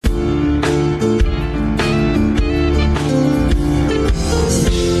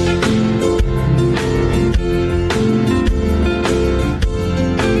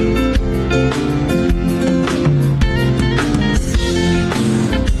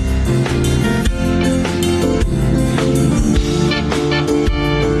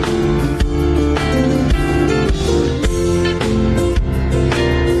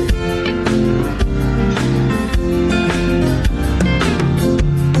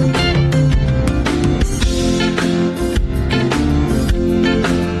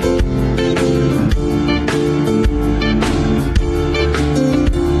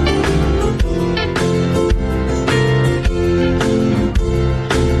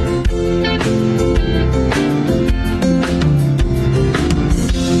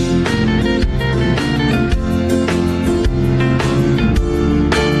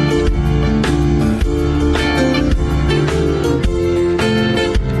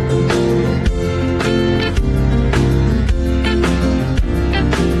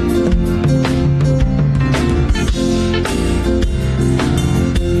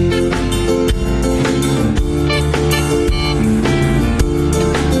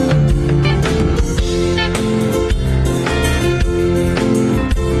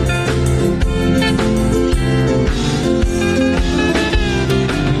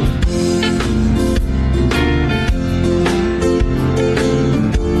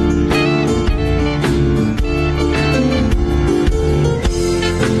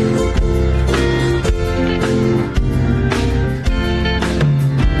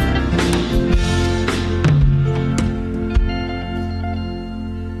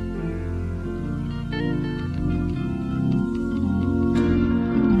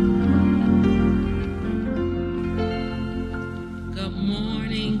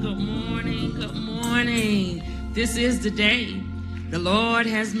This is the day the Lord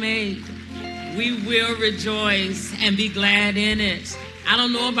has made. We will rejoice and be glad in it. I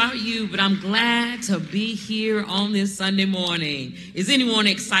don't know about you, but I'm glad to be here on this Sunday morning. Is anyone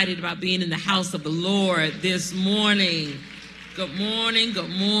excited about being in the house of the Lord this morning? Good morning, good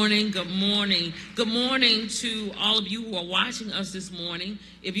morning, good morning. Good morning to all of you who are watching us this morning.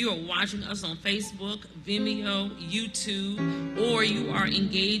 If you are watching us on Facebook, Vimeo, YouTube, or you are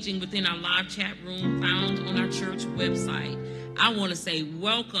engaging within our live chat room found on our church website, I want to say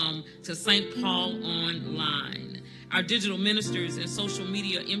welcome to St. Paul Online. Our digital ministers and social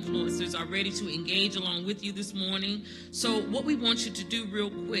media influencers are ready to engage along with you this morning. So what we want you to do real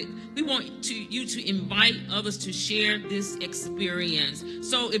quick, we want you to invite others to share this experience.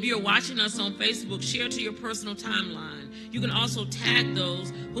 So if you're watching us on Facebook, share to your personal timeline. You can also tag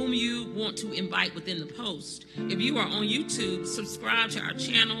those whom you want to invite within the post. If you are on YouTube, subscribe to our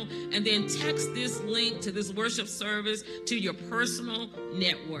channel and then text this link to this worship service to your personal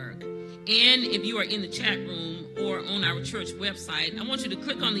network. And if you are in the chat room or on our church website, I want you to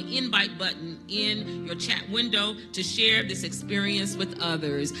click on the invite button in your chat window to share this experience with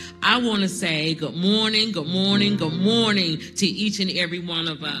others. I want to say good morning, good morning, good morning to each and every one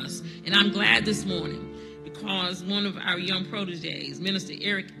of us. And I'm glad this morning because one of our young proteges, Minister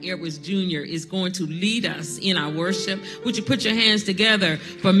Eric Edwards Jr., is going to lead us in our worship. Would you put your hands together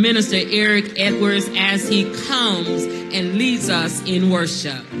for Minister Eric Edwards as he comes and leads us in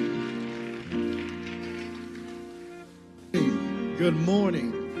worship? Good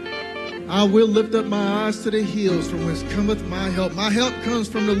morning. I will lift up my eyes to the hills from whence cometh my help. My help comes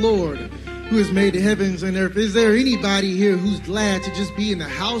from the Lord who has made the heavens and earth. Is there anybody here who's glad to just be in the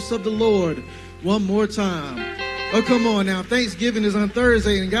house of the Lord one more time? Oh, come on now. Thanksgiving is on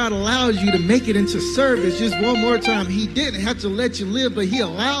Thursday and God allows you to make it into service just one more time. He didn't have to let you live, but he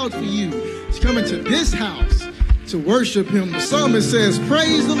allowed for you to come into this house to worship him. The psalmist says,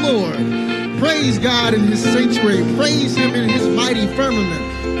 praise the Lord. Praise God in his sanctuary. Praise him in his mighty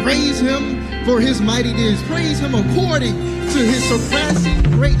firmament. Praise him for his mighty deeds. Praise him according to his surpassing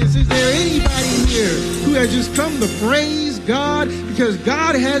greatness. Is there anybody here who has just come to praise God because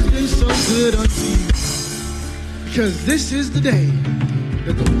God has been so good unto you? Because this is the day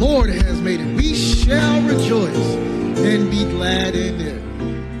that the Lord has made, and we shall rejoice and be glad in it.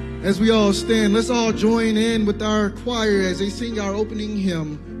 As we all stand, let's all join in with our choir as they sing our opening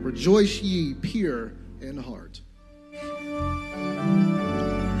hymn, Rejoice Ye Pure in Heart.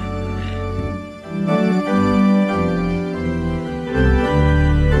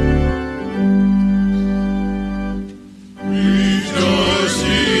 Rejoice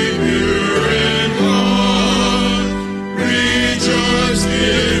ye pure in heart, rejoice,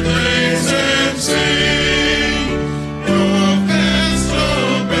 give thanks and sing, your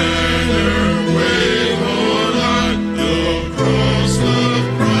festal banner wave on high, the cross of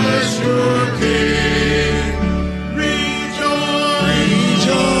Christ your King. Rejoice,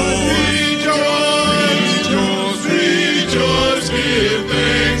 rejoice, rejoice, rejoice, give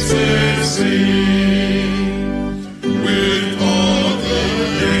thanks and sing.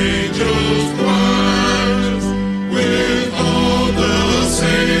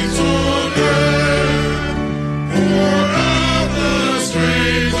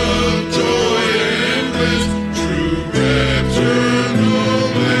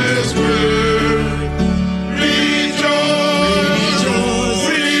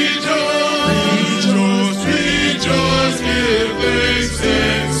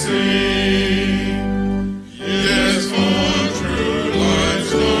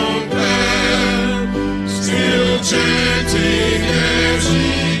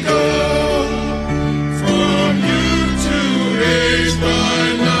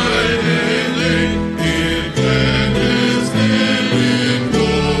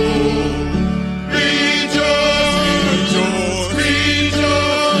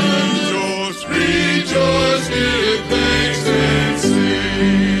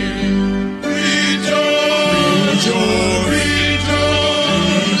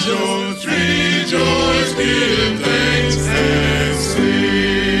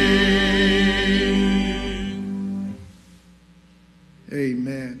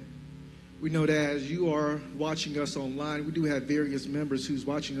 Watching us online, we do have various members who's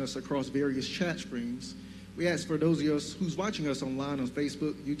watching us across various chat screens. We ask for those of us who's watching us online on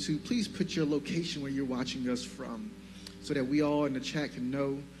Facebook, YouTube, please put your location where you're watching us from so that we all in the chat can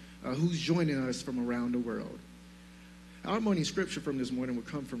know who's joining us from around the world. Our morning scripture from this morning will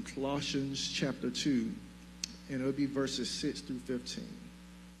come from Colossians chapter 2, and it'll be verses 6 through 15.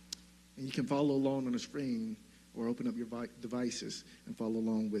 And you can follow along on the screen or open up your devices and follow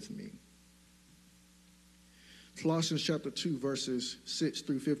along with me. Colossians chapter 2, verses 6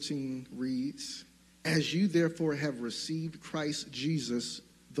 through 15 reads, "As you therefore have received Christ Jesus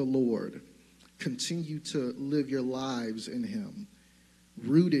the Lord, continue to live your lives in him,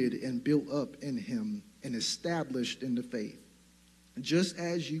 rooted and built up in him and established in the faith, just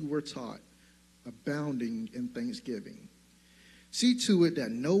as you were taught, abounding in thanksgiving. See to it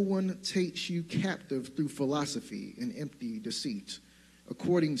that no one takes you captive through philosophy and empty deceit,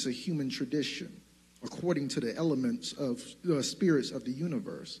 according to human tradition, according to the elements of the spirits of the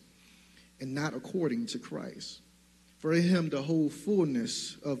universe, and not according to Christ. For in him the whole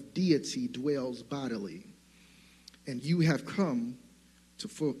fullness of deity dwells bodily, and you have come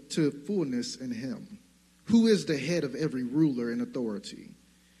to fullness in him, who is the head of every ruler and authority.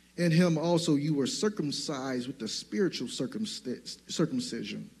 In him also you were circumcised with the spiritual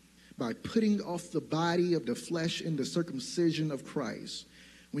circumcision, by putting off the body of the flesh in the circumcision of Christ.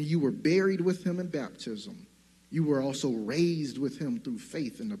 When you were buried with him in baptism, you were also raised with him through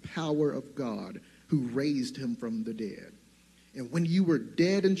faith in the power of God, who raised him from the dead. And when you were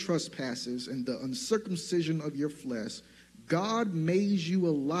dead in trespasses and the uncircumcision of your flesh, God made you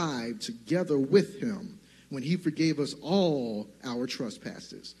alive together with him when he forgave us all our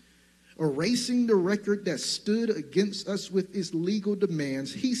trespasses. Erasing the record that stood against us with its legal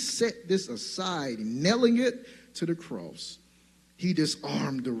demands, he set this aside, nailing it to the cross. He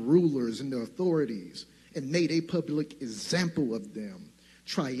disarmed the rulers and the authorities and made a public example of them,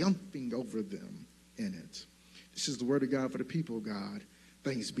 triumphing over them in it." This is the word of God for the people of God.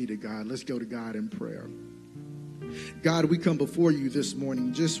 Thanks be to God. Let's go to God in prayer. God, we come before you this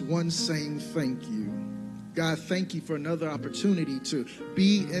morning just one saying thank you. God, thank you for another opportunity to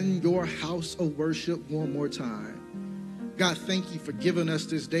be in your house of worship one more time. God, thank you for giving us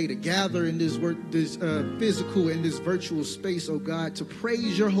this day to gather in this physical and this virtual space, oh God, to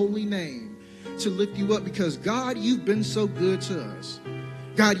praise your holy name, to lift you up, because God, you've been so good to us.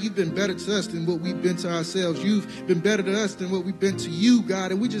 God, you've been better to us than what we've been to ourselves. You've been better to us than what we've been to you,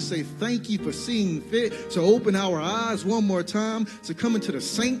 God. And we just say thank you for seeing fit to open our eyes one more time, to come into the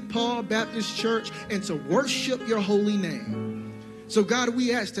St. Paul Baptist Church and to worship your holy name. So, God,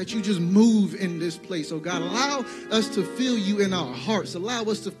 we ask that you just move in this place. Oh, God, allow us to feel you in our hearts. Allow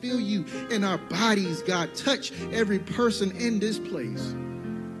us to feel you in our bodies, God. Touch every person in this place,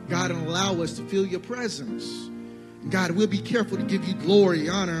 God, and allow us to feel your presence. God, we'll be careful to give you glory,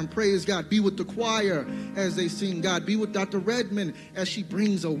 honor, and praise. God, be with the choir as they sing. God, be with Dr. Redmond as she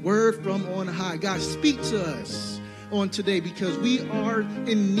brings a word from on high. God, speak to us on today, because we are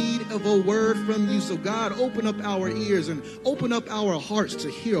in need of a word from you. So, God, open up our ears and open up our hearts to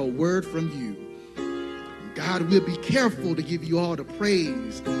hear a word from you. God, we'll be careful to give you all the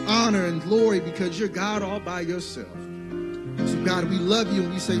praise, honor, and glory, because you're God all by yourself. So, God, we love you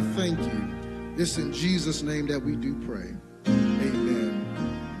and we say thank you. It's in Jesus' name that we do pray. Amen.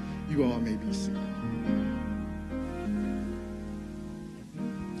 You all may be seated.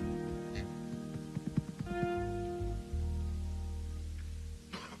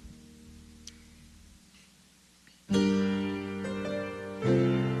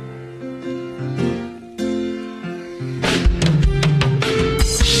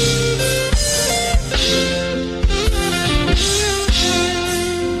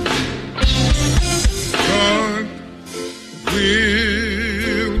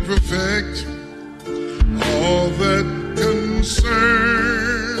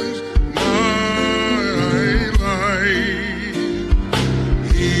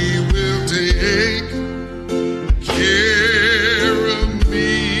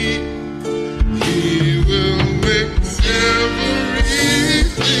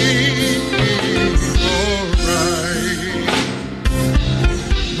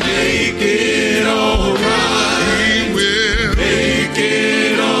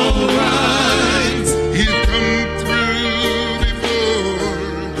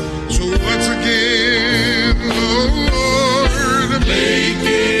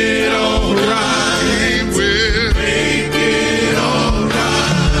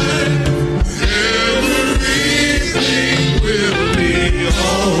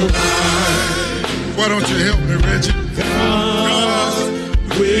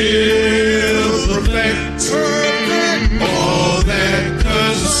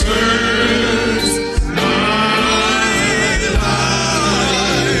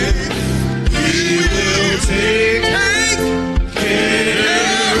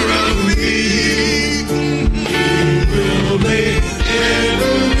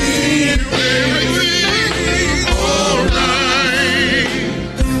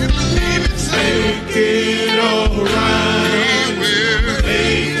 It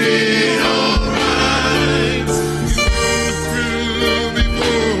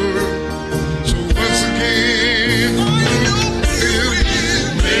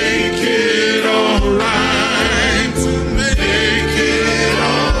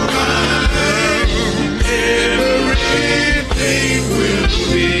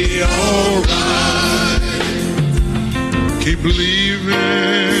believing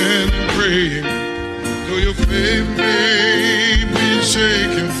and praying, though your faith may be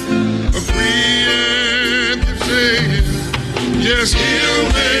shaken, agree and keep saying, yes, He'll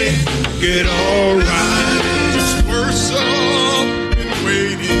make it all right. Just worship and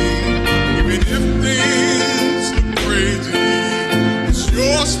waiting, even if things look crazy, it's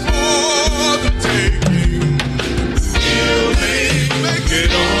yours for the taking. He'll make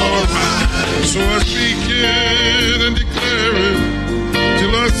it all right. So I speak it and declare it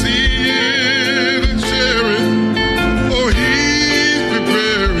till I see it and share it. Oh, He's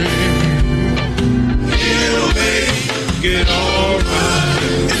preparing. He'll make it all right.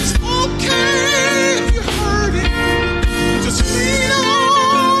 It's okay if you heard it. Just lean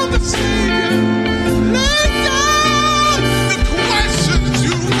on the Savior. Lay down the questions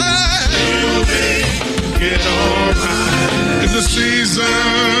you have. He'll make it all right. In the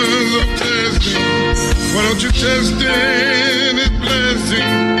seasons of testing, why don't you test in His blessing?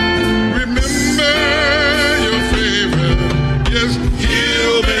 Remember your favor. Yes,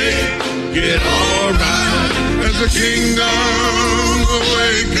 He'll make it all right. As the kingdom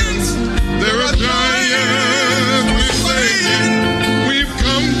awakens, there are giants we're slaying. We've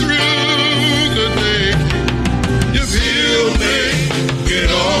come through the day. Yes, He'll make it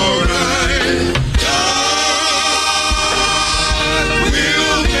all right. God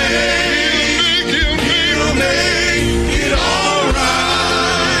will make it all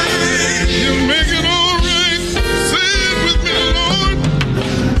right. He'll make it all right. Say it with me, Lord.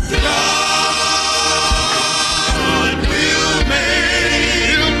 God will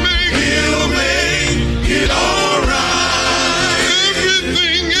make it all right.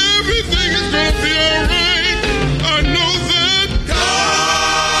 Everything is gonna be all right. I know that God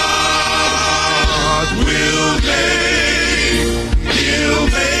will make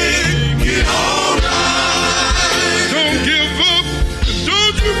it all right. Don't give up.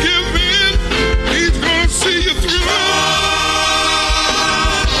 Don't you give in. He's gonna see you through.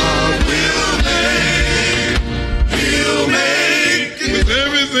 God will He'll make it. With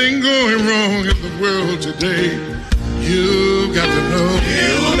everything going wrong in the world today, you've got to know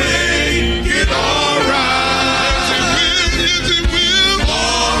He'll make it all right. Yes, He will.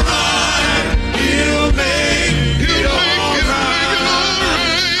 All right. He'll make it all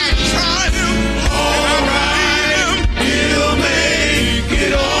right. Try Him. All right. He'll make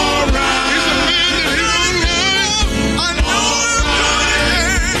it all right. He's a man that He'll love. I know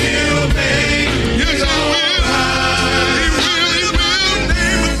He'll make it all right. He will.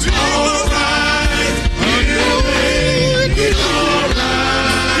 Name of Jesus. All right. He'll make it all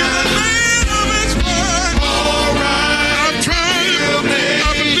right. He's a man of His word. All right. I've tried it. I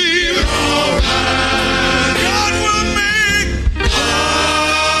believe it. All right. God will make it.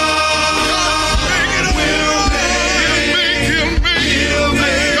 He'll make it.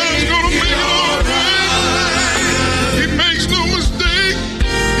 God's gonna make it all right. He makes no mistake.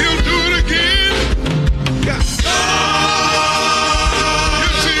 He'll do it again. Yes,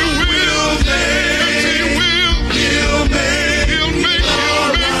 He will. Yes, He will. He'll make.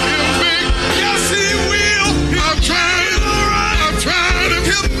 Yes, He will. I've tried it. I've tried it.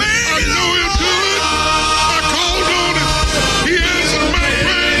 He'll make it. I know He'll do it. I called on it. He answered my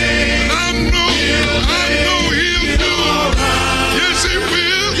prayer. And I know He'll do it. Yes, He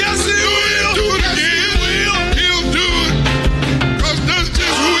will. Yes, He will. Do it again. He'll do it. Because that's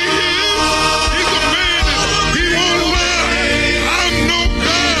just who He is. He's a man that He won't lie. I know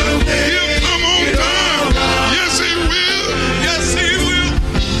God. He'll come on time. Yes, He will. Yes, He will.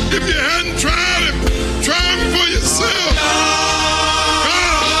 If you hadn't tried Him, try Him for yourself.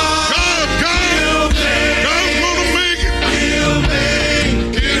 God's gonna make it. He'll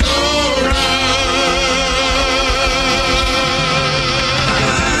make it all right.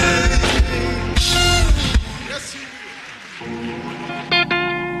 Yes, He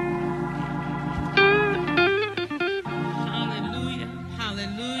Hallelujah.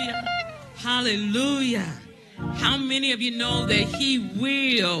 Hallelujah. Hallelujah. How many of you know that He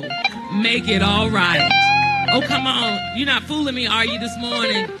will make it all right? Oh, come on. You're not fooling me, are you, this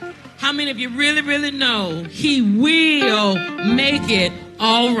morning? How many of you really, really know He will make it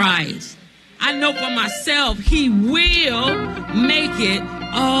all right? I know for myself, He will make it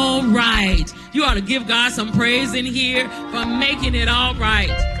all right. You ought to give God some praise in here for making it all right.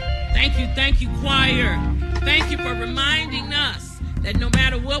 Thank you, choir. Thank you for reminding us that no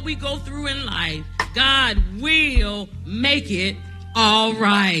matter what we go through in life, God will make it all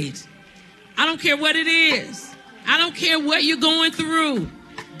right. I don't care what it is. I don't care what you're going through.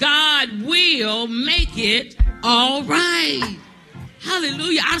 God will make it all right.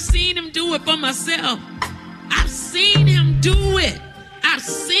 Hallelujah. I've seen Him do it for myself. I've seen him do it. I've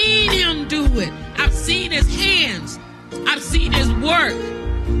seen him do it. I've seen his hands. I've seen his work.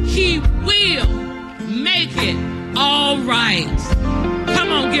 He will make it all right.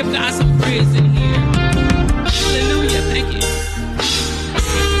 Come on, give God some praise in here. Hallelujah. Thank you.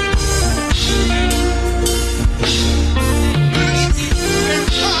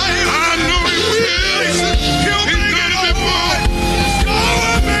 I know he will. He's done it before. God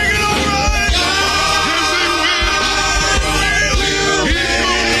will make it all right. Yes, he will. He's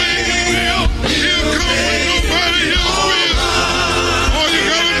gonna make it real. He'll come when nobody else will. All you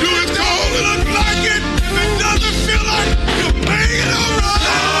gotta do is call it. Look like it. If it doesn't feel like it, he'll make it all right.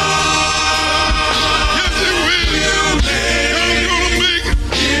 Yes, he will. God's gonna make it.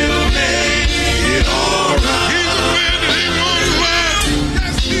 He'll make it all right. He's a man that ain't gonna lie.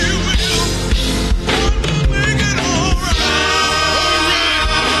 Yes, he will. God will make it all right.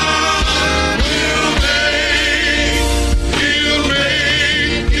 All right. He'll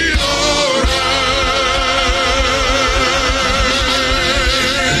make it all right.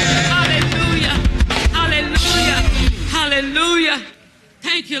 Hallelujah. Hallelujah. Hallelujah.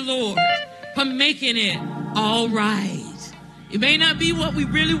 Thank you, Lord, for making it all right. It may not be what we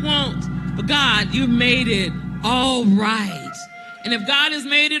really want, but God, you made it all right. And if God has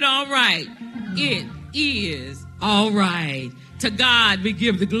made it all right, it is all right. To God we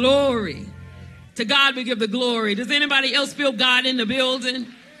give the glory. To God we give the glory. Does anybody else feel God in the building?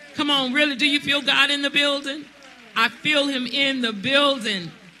 Come on, really, do you feel God in the building? I feel him in the building.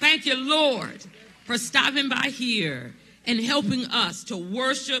 Thank you, Lord, for stopping by here and helping us to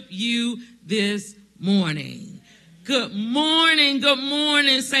worship you this morning. Good morning,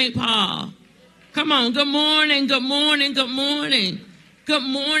 St. Paul. Come on, good morning, good morning, good morning. Good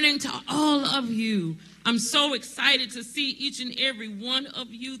morning to all of you. I'm so excited to see each and every one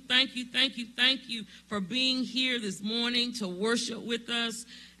of you. Thank you, thank you, thank you for being here this morning to worship with us.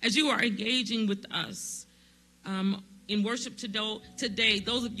 As you are engaging with us in worship today,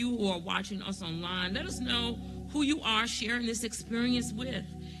 those of you who are watching us online, let us know who you are sharing this experience with.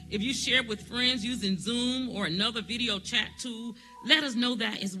 If you share with friends using Zoom or another video chat tool, let us know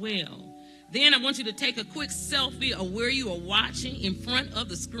that as well. Then I want you to take a quick selfie of where you are watching in front of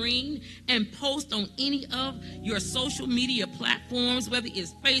the screen and post on any of your social media platforms, whether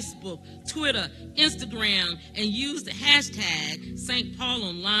it's Facebook, Twitter, Instagram, and use the hashtag St. Paul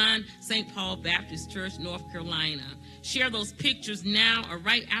Online, St. Paul Baptist Church, North Carolina. Share those pictures now or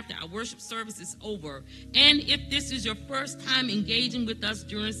right after our worship service is over. And if this is your first time engaging with us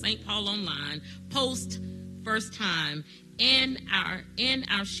during St. Paul Online, post first time in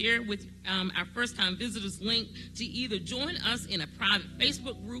our share with our first time visitors link to either join us in a private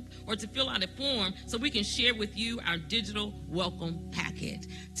Facebook group or to fill out a form so we can share with you our digital welcome packet.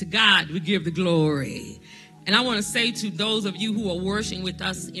 To God we give the glory. And I want to say to those of you who are worshiping with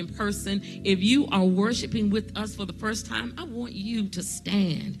us in person, if you are worshiping with us for the first time, I want you to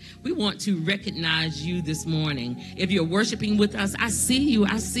stand. We want to recognize you this morning. If you're worshiping with us, I see you.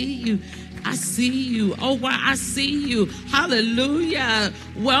 I see you. I see you. Oh, wow, I see you. Hallelujah.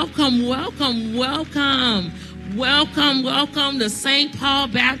 Welcome, welcome, welcome. Welcome, welcome to St. Paul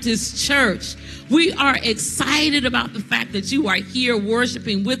Baptist Church. We are excited about the fact that you are here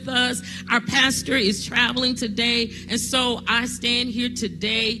worshiping with us. Our pastor is traveling today, and so I stand here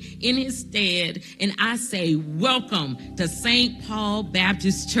today in his stead, and I say welcome to St. Paul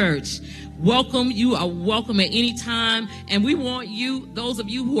Baptist Church. Welcome. You are welcome at any time, and we want you, those of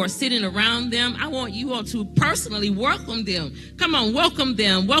you who are sitting around them, I want you all to personally welcome them. Come on, welcome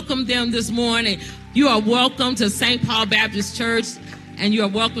them this morning. You are welcome to St. Paul Baptist Church, and you are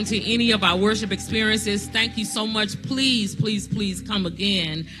welcome to any of our worship experiences. Thank you so much. Please, please, please come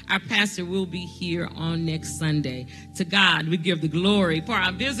again. Our pastor will be here on next Sunday. To God, we give the glory. For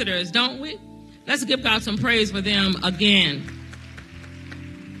our visitors, don't we? Let's give God some praise for them again.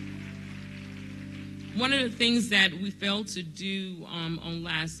 One of the things that we failed to do on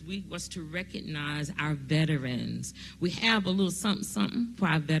last week was to recognize our veterans. We have a little something for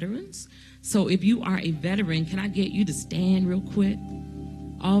our veterans. So if you are a veteran, can I get you to stand real quick?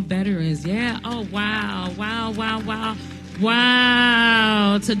 All veterans, yeah. Oh, wow, wow, wow, wow.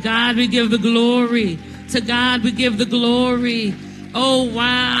 Wow, to God we give the glory. To God we give the glory. Oh,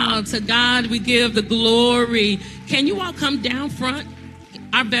 wow, to God we give the glory. Can you all come down front?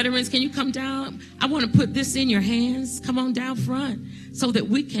 Our veterans, can you come down? I want to put this in your hands. Come on down front so that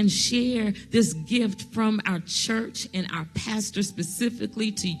we can share this gift from our church and our pastor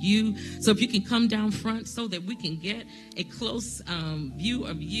specifically to you. So if you can come down front so that we can get a close view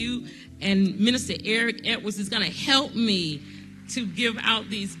of you. And Minister Eric Edwards is going to help me to give out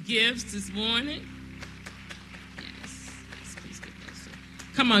these gifts this morning.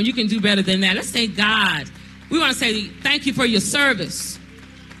 Come on, you can do better than that. Let's thank God. We want to say thank you for your service.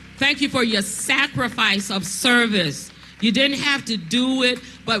 Thank you for your sacrifice of service. You didn't have to do it,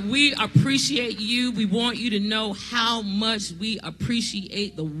 but we appreciate you. We want you to know how much we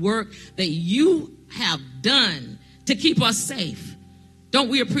appreciate the work that you have done to keep us safe. Don't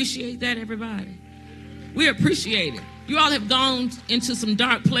we appreciate that, everybody? We appreciate it. You all have gone into some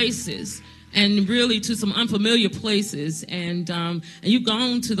dark places and really to some unfamiliar places, and you've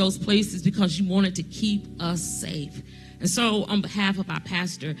gone to those places because you wanted to keep us safe. And so on behalf of our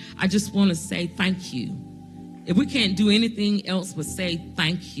pastor, I just want to say thank you. If we can't do anything else but say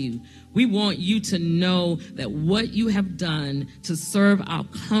thank you, we want you to know that what you have done to serve our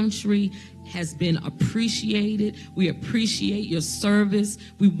country has been appreciated. We appreciate your service.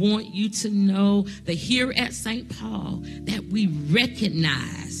 We want you to know that here at St. Paul, that we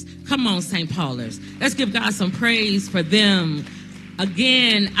recognize. Come on, St. Paulers. Let's give God some praise for them.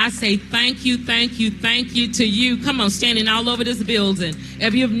 Again, I say thank you, thank you, thank you to you. Come on, standing all over this building.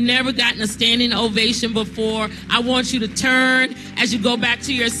 If you've never gotten a standing ovation before, I want you to turn as you go back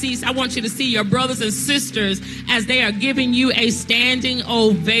to your seats. I want you to see your brothers and sisters as they are giving you a standing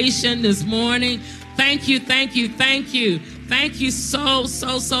ovation this morning. Thank you, thank you, thank you. Thank you so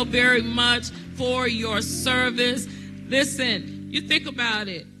very much for your service. Listen, you think about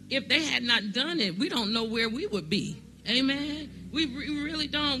it. If they had not done it, we don't know where we would be. Amen. We really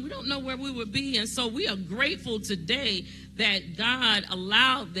don't. We don't know where we would be. And so we are grateful today that God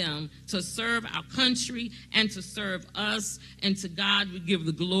allowed them to serve our country and to serve us. And to God we give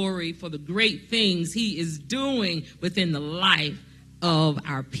the glory for the great things he is doing within the life of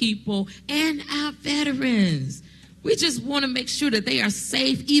our people and our veterans. We just want to make sure that they are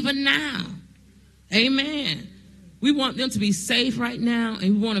safe even now. Amen. We want them to be safe right now,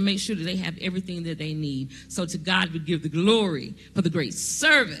 and we want to make sure that they have everything that they need. So to God we give the glory for the great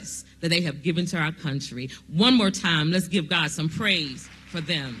service that they have given to our country. One more time, let's give God some praise for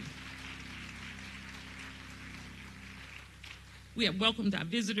them. We have welcomed our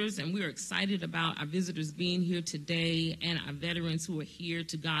visitors, and we are excited about our visitors being here today and our veterans who are here.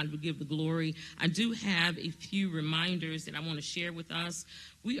 To God we give the glory. I do have a few reminders that I want to share with us.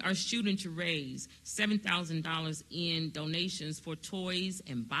 We are shooting to raise $7,000 in donations for toys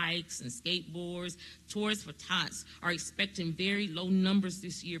and bikes and skateboards. Toys for Tots are expecting very low numbers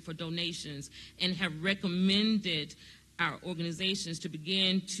this year for donations and have recommended our organizations to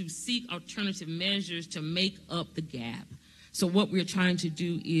begin to seek alternative measures to make up the gap. So what we're trying to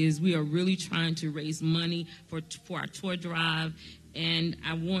do is we are really trying to raise money for our toy drive. And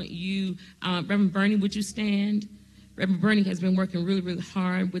I want you, Reverend Bernie, would you stand? Reverend Bernie has been working really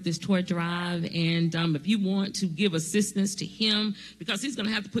hard with this toy drive. And if you want to give assistance to him, because he's going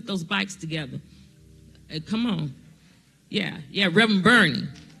to have to put those bikes together. Come on. Yeah, Reverend Bernie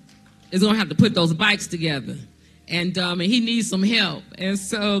is going to have to put those bikes together. And he needs some help. And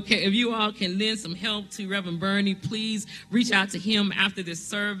so if you all can lend some help to Reverend Bernie, please reach out to him after this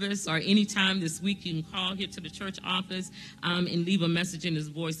service or anytime this week. You can call here to the church office and leave a message in his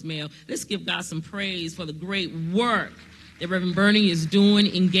voicemail. Let's give God some praise for the great work that Reverend Bernie is doing,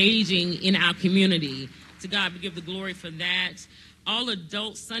 engaging in our community. To God we give the glory for that. All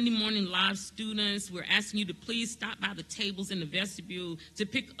adult Sunday morning live students, we're asking you to please stop by the tables in the vestibule to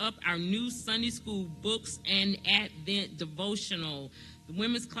pick up our new Sunday school books and Advent devotional. The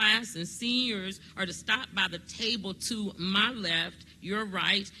women's class and seniors are to stop by the table to my left, your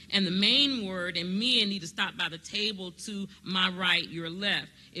right, and the main word and men need to stop by the table to my right, your left.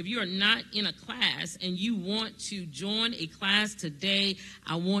 If you are not in a class and you want to join a class today,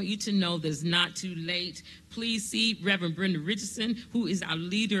 I want you to know that it's not too late. Please see Reverend Brenda Richardson, who is our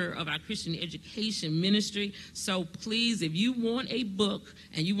leader of our Christian education ministry. So please, if you want a book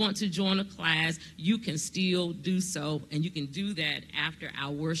and you want to join a class, you can still do so, and you can do that after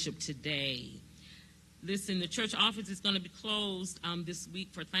our worship today. Listen, the church office is going to be closed this week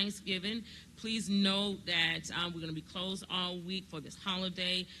for Thanksgiving. Please know that we're going to be closed all week for this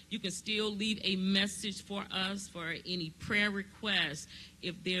holiday. You can still leave a message for us for any prayer requests.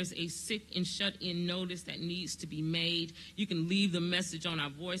 If there's a sick and shut-in notice that needs to be made, you can leave the message on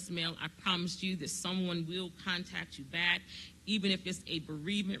our voicemail. I promise you that someone will contact you back. Even if it's a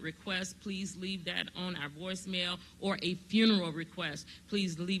bereavement request, please leave that on our voicemail, or a funeral request,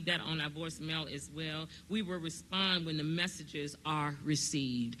 please leave that on our voicemail as well. We will respond when the messages are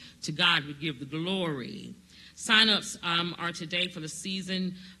received. To God we give the glory. Sign-ups are today for the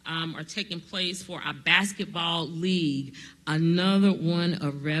season, are taking place for our basketball league, another one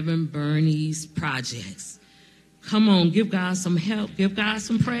of Reverend Bernie's projects. Come on, give God some help. Give God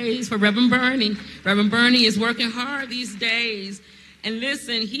some praise for Reverend Bernie. Reverend Bernie is working hard these days. And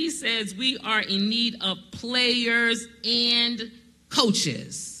listen, he says we are in need of players and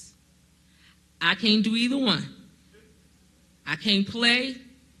coaches. I can't do either one. I can't play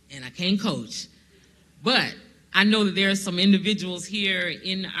and I can't coach. But I know that there are some individuals here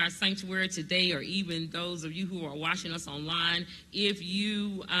in our sanctuary today, or even those of you who are watching us online. If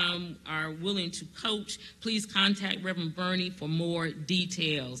you are willing to coach, please contact Reverend Bernie for more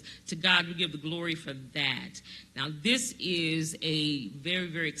details. To God we give the glory for that. Now, this is a very,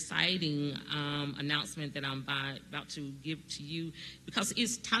 very exciting announcement that I'm about to give to you, because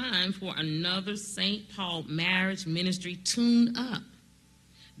it's time for another St. Paul Marriage Ministry Tune Up.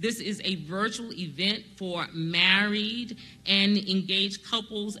 This is a virtual event for married and engaged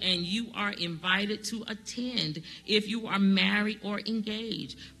couples, and you are invited to attend if you are married or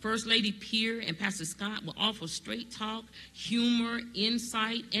engaged. First Lady Pierre and Pastor Scott will offer straight talk, humor,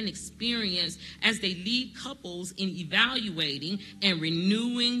 insight, and experience as they lead couples in evaluating and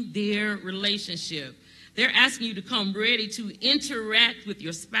renewing their relationship. They're asking you to come ready to interact with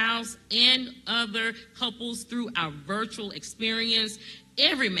your spouse and other couples through our virtual experience.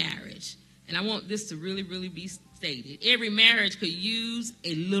 Every marriage, and I want this to really, really be stated, every marriage could use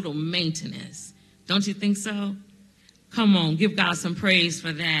a little maintenance. Don't you think so? Come on, give God some praise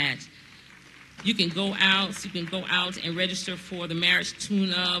for that. You can go out and register for the Marriage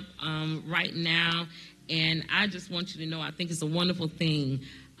Tune-Up right now. And I just want you to know, I think it's a wonderful thing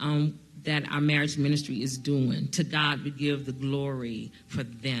that our marriage ministry is doing. To God we give the glory for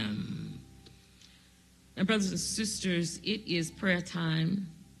them. And brothers and sisters, it is prayer time.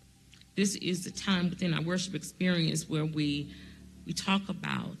 This is the time within our worship experience where we talk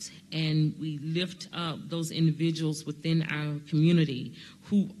about and we lift up those individuals within our community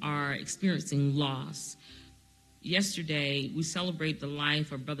who are experiencing loss. Yesterday, we celebrate the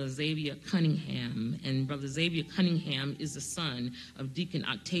life of Brother Xavier Cunningham, and Brother Xavier Cunningham is the son of Deacon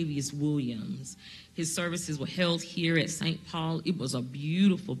Octavius Williams. His services were held here at St. Paul. It was a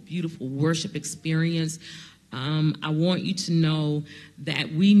beautiful, beautiful worship experience. I want you to know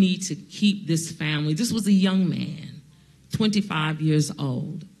that we need to keep this family. This was a young man, 25 years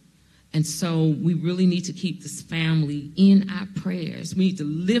old. And so we really need to keep this family in our prayers. We need to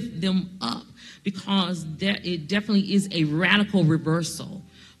lift them up, because it definitely is a radical reversal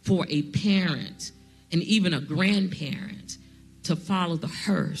for a parent and even a grandparent to follow the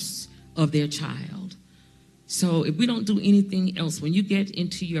hearse of their child. So if we don't do anything else, when you get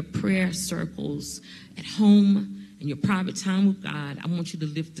into your prayer circles at home and your private time with God, I want you to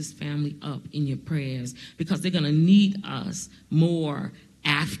lift this family up in your prayers, because they're going to need us more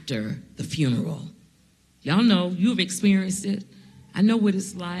after the funeral. Y'all know, you've experienced it. I know what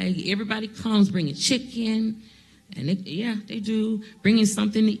it's like. Everybody comes bringing chicken, and they do, bringing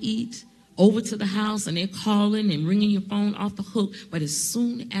something to eat over to the house, and they're calling and ringing your phone off the hook. But as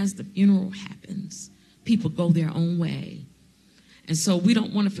soon as the funeral happens, people go their own way. And so we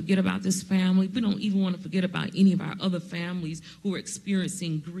don't want to forget about this family. We don't even want to forget about any of our other families who are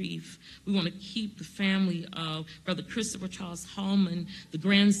experiencing grief. We want to keep the family of Brother Christopher Charles Hallman, the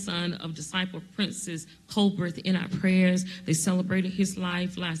grandson of disciple Princess Colbert, in our prayers. They celebrated his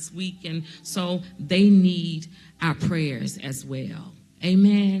life last week, and so they need our prayers as well.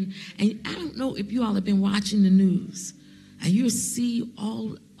 Amen. And I don't know if you all have been watching the news, and you see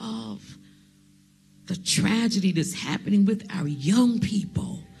all of the tragedy that's happening with our young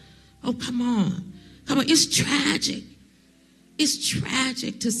people. Oh, come on. It's tragic. It's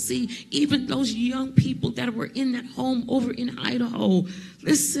tragic to see even those young people that were in that home over in Idaho.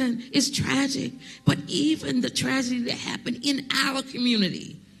 Listen, it's tragic. But even the tragedy that happened in our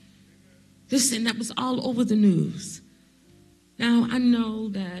community, listen, that was all over the news. Now, I know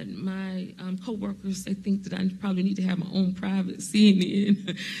that my co-workers, they think that I probably need to have my own private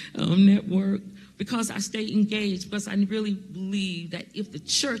CNN network, because I stay engaged, because I really believe that if the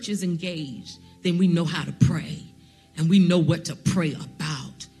church is engaged, then we know how to pray, and we know what to pray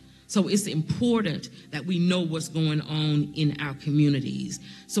about. So it's important that we know what's going on in our communities.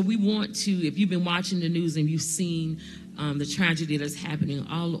 So we want to, if you've been watching the news and you've seen the tragedy that's happening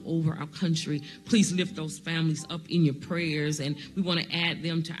all over our country, please lift those families up in your prayers, and we want to add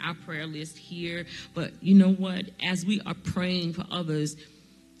them to our prayer list here. But you know what? As we are praying for others,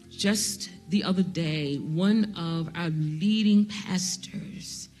 just the other day, one of our leading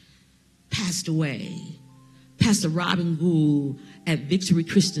pastors passed away. Pastor Robin Gould at Victory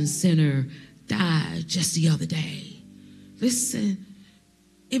Christian Center died just the other day. Listen,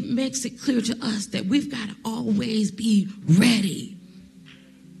 it makes it clear to us that we've got to always be ready,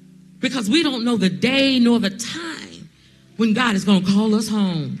 because we don't know the day nor the time when God is going to call us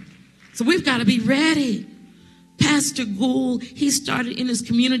home. So we've got to be ready. Pastor Gould, he started in his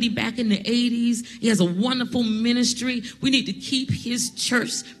community back in the 80s. He has a wonderful ministry. We need to keep his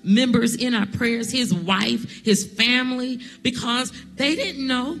church members in our prayers, his wife, his family, because they didn't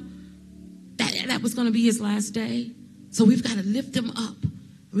know that was going to be his last day. So we've got to lift them up.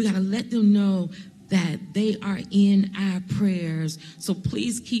 We got to let them know that they are in our prayers. So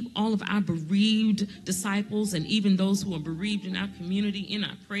please keep all of our bereaved disciples and even those who are bereaved in our community in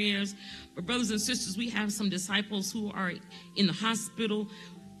our prayers. But brothers and sisters, we have some disciples who are in the hospital.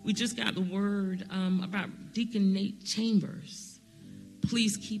 We just got the word about Deacon Nate Chambers.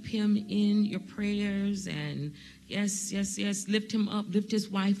 Please keep him in your prayers, and yes, lift him up, lift his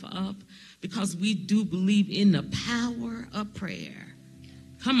wife up, because we do believe in the power of prayer.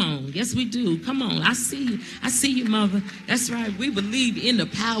 Come on. Yes, we do. Come on. I see you, mother. That's right. We believe in the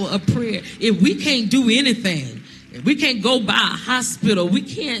power of prayer. If we can't do anything, if we can't go by a hospital, we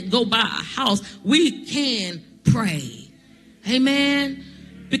can't go by a house, we can pray. Amen.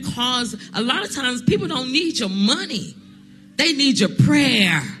 Because a lot of times people don't need your money. They need your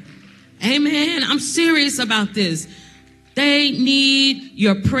prayer. Amen. I'm serious about this. They need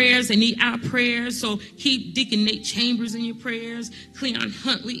your prayers. They need our prayers. So keep Deacon Nate Chambers in your prayers. Cleon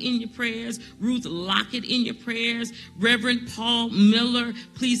Huntley in your prayers. Ruth Lockett in your prayers. Reverend Paul Miller,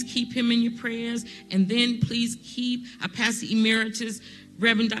 please keep him in your prayers. And then please keep our Pastor Emeritus,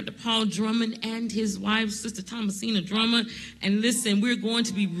 Reverend Dr. Paul Drummond, and his wife, Sister Thomasina Drummond. And listen, we're going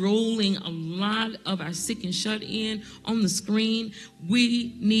to be rolling a lot of our sick and shut in on the screen.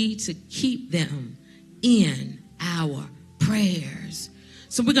 We need to keep them in our prayers.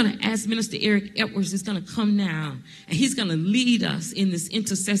 So we're going to ask Minister Eric Edwards is going to come now, and he's going to lead us in this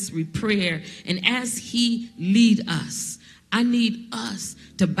intercessory prayer. And as he lead us, I need us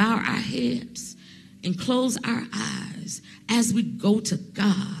to bow our heads and close our eyes as we go to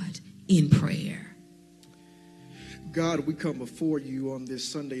God in prayer. God, we come before you on this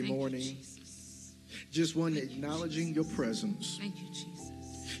Sunday morning. You, Jesus. Just one acknowledging your presence. Thank you, Jesus.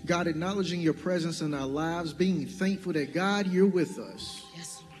 God, acknowledging your presence in our lives, being thankful that, God, you're with us.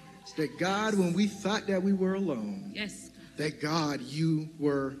 Yes, Lord. That, God, when we thought that we were alone, Yes, God. that, God, you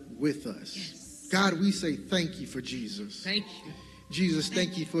were with us. Yes. God, we say thank you for Jesus. Thank you. Jesus,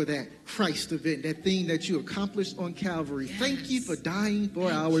 thank you for that Christ event, that thing that you accomplished on Calvary. Yes. Thank you for dying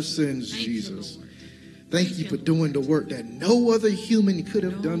for our sins, Thank Jesus. you, Lord. Thank you for doing the work that no other human could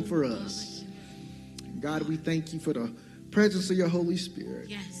have done for us. God, we thank you for the presence of your Holy Spirit.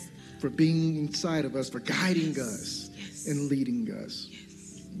 Yes. For being inside of us, for guiding us Yes. and leading us.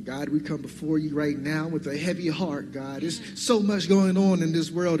 Yes. God, we come before you right now with a heavy heart, God. There's so much going on in this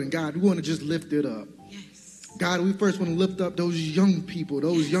world, and God, we want to just lift it up. Yes. God, we first want to lift up those young people,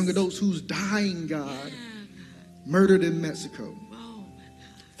 those young adults who's dying, God. Murdered in Mexico. Oh,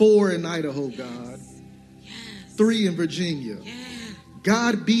 4 in Idaho, God. yes. 3 in Virginia. Yeah.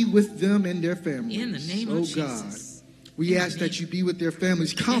 God, be with them and their families. In the name of Jesus. God. We ask that you be with their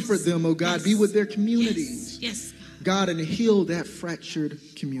families. Comfort them, oh God. Yes. Be with their communities. Yes. God, and heal that fractured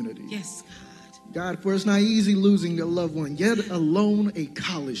community. Yes, God. God, for it's not easy losing a loved one, yet alone a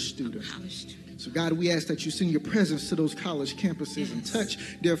college student. So, God, we ask that you send your presence to those college campuses and touch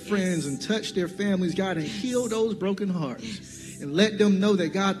their friends and touch their families, God, and heal those broken hearts. And let them know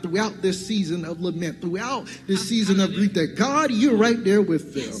that, God, throughout this season of lament, throughout this season of grief, that, God, you're right there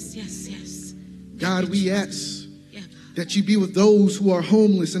with them. Yes. God, we ask that you be with those who are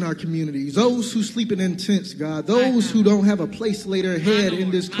homeless in our communities, those who sleep in tents, God, those who don't have a place to lay their head in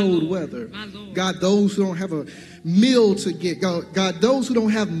this cold weather. God, those who don't have a meal to get, God, those who don't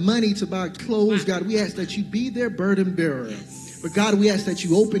have money to buy clothes, God, we ask that you be their burden bearer. But God, we ask that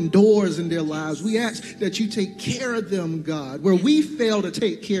you open doors in their lives. We ask that you take care of them, God. Where we fail to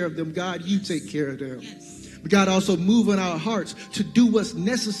take care of them, God, you take care of them. But God, also move in our hearts to do what's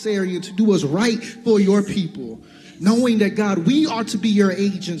necessary and to do what's right for your people. Knowing that, God, we are to be your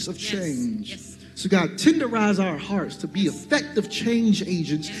agents of change. So, God, tenderize our hearts to be effective change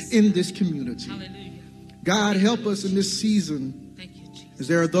agents in this community. Hallelujah. God, help us in this season. Thank you, Jesus. As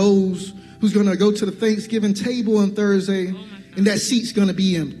there are those who's going to go to the Thanksgiving table on Thursday, and that seat's going to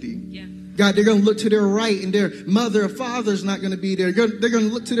be empty. Yeah. God, they're going to look to their right, and their mother or father's not going to be there. They're going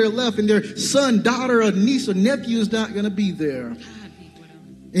to look to their left, and their son, daughter, or niece, or nephew is not going to be there.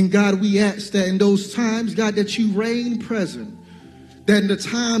 And God, we ask that in those times, God, that you reign present. That in the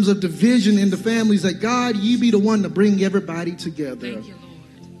times of division in the families, that God, you be the one to bring everybody together. Thank you,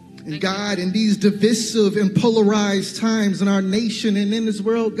 Lord. And God, in these divisive and polarized times in our nation and in this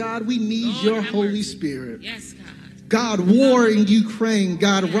world, God, we need your Holy Spirit. Yes, God. God, war in Ukraine,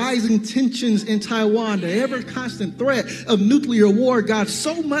 God, rising tensions in Taiwan, the ever constant threat of nuclear war, God,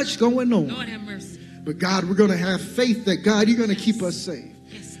 so much going on. Lord have mercy. But God, we're going to have faith that, God, you're going to keep us safe.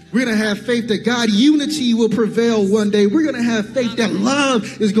 We're going to have faith that, God, unity will prevail one day. We're going to have faith that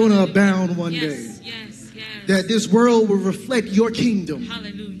love is going to abound one day. That this world will reflect your kingdom.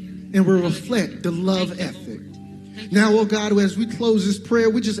 Hallelujah. And will reflect the love ethic. Now, oh God, as we close this prayer,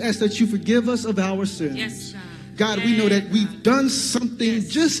 we just ask that you forgive us of our sins. Yes, God, we know that we've done something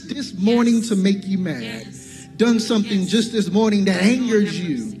just this morning to make you mad. Done something just this morning that angered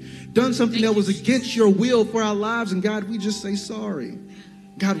you. Done something that was against your will for our lives. And God, we just say sorry.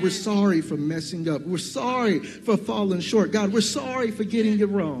 God, we're sorry for messing up. We're sorry for falling short. God, we're sorry for getting it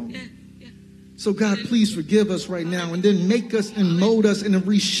wrong. So God, please forgive us right now and then make us and mold us and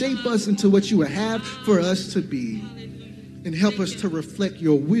reshape us into what you would have for us to be. And help us to reflect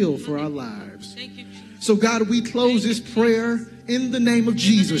your will for our lives. So God, we close this prayer in the name of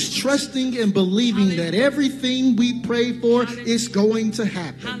Jesus, trusting and believing that everything we pray for is going to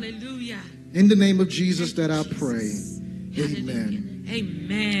happen. Hallelujah. In the name of Jesus that I pray. Amen.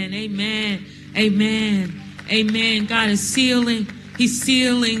 Amen. Amen. Amen. Amen. God is sealing. He's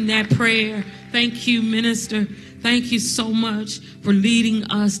sealing that prayer. Thank you, minister. Thank you so much for leading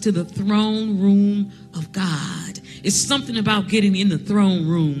us to the throne room of God. It's something about getting in the throne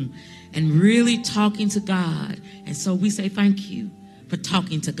room and really talking to God. And so we say thank you for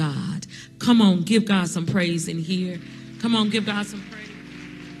talking to God. Come on, give God some praise in here. Come on, give God some praise.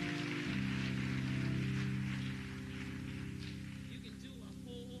 You can do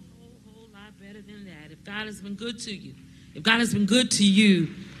a whole lot better than that. If God has been good to you, if God has been good to you,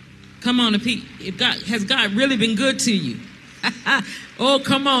 come on, has God really been good to you? Oh,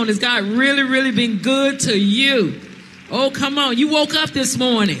 come on, has God really been good to you? Oh, come on, you woke up this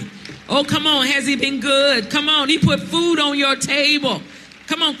morning. Oh, come on, has he been good? Come on, he put food on your table.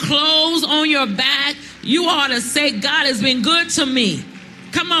 Come on, clothes on your back. You ought to say, God has been good to me.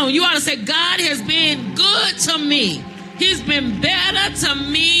 Come on, you ought to say, God has been good to me. He's been better to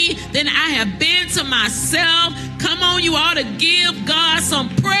me than I have been to myself. Come on, you ought to give God some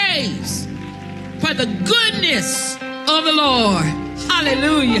praise for the goodness of the Lord.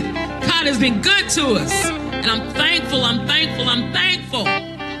 Hallelujah. God has been good to us. And I'm thankful.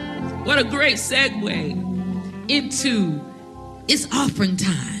 What a great segue into it's offering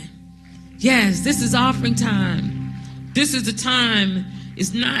time. Yes, this is offering time. This is the time.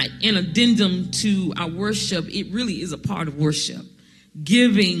 It's not an addendum to our worship. It really is a part of worship.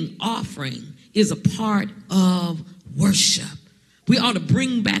 Giving, offering is a part of worship. We ought to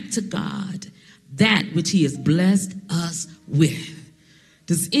bring back to God that which he has blessed us with.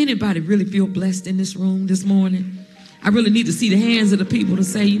 Does anybody really feel blessed in this room this morning? I really need to see the hands of the people to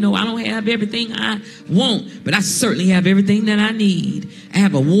say, you know, I don't have everything I want, but I certainly have everything that I need. I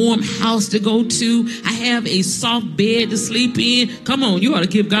have a warm house to go to. I have a soft bed to sleep in. Come on, you ought to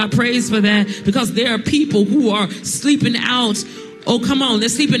give God praise for that, because there are people who are sleeping out. Oh, come on, they're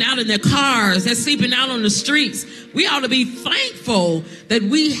sleeping out in their cars. They're sleeping out on the streets. We ought to be thankful that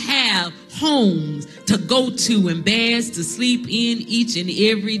we have homes to go to and beds to sleep in each and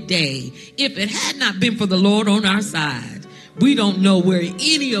every day. If it had not been for the Lord on our side, we don't know where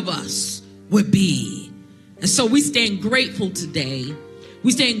any of us would be. And so we stand grateful today.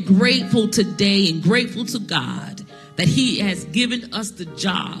 We stand grateful today and grateful to God that he has given us the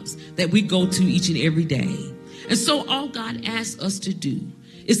jobs that we go to each and every day. And so all God asks us to do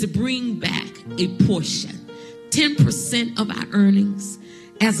is to bring back a portion, 10% of our earnings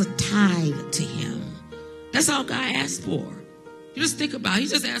as a tithe to him. That's all God asks for. You just think about it. He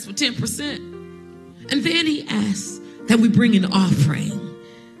just asked for 10%. And then he asks that we bring an offering.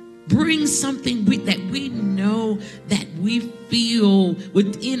 Bring something that we know, that we feel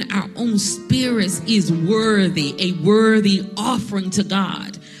within our own spirits is worthy, a worthy offering to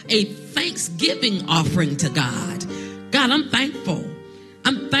God, a thanksgiving offering to God. God, I'm thankful.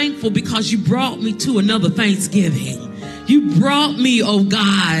 I'm thankful because you brought me to another Thanksgiving. You brought me, oh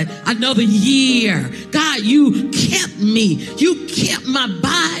God, another year. God, you kept me. You kept my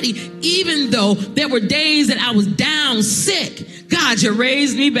body, even though there were days that I was down sick. God, you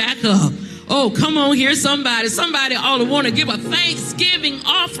raised me back up. Oh, come on here, somebody. Somebody ought to want to give a thanksgiving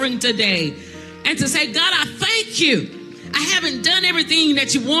offering today and to say, God, I thank you. I haven't done everything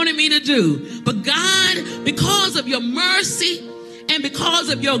that you wanted me to do. But God, because of your mercy and because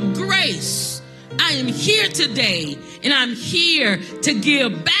of your grace, I am here today, and I'm here to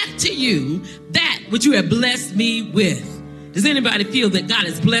give back to you that which you have blessed me with. Does anybody feel that God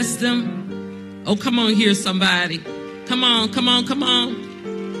has blessed them? Oh, come on here, somebody. Come on.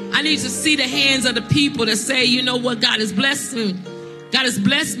 I need to see the hands of the people that say, you know what, God has blessed me. God has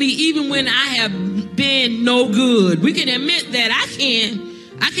blessed me even when I have been no good. We can admit that.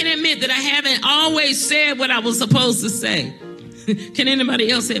 I can admit that I haven't always said what I was supposed to say. Can anybody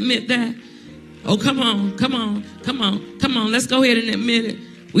else admit that? Oh, come on. Let's go ahead and admit it.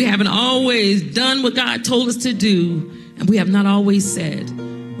 We haven't always done what God told us to do, and we have not always said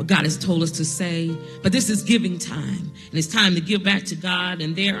what God has told us to say. But this is giving time, and it's time to give back to God.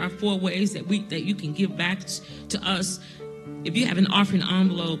 And there are 4 ways that you can give back to us. If you have an offering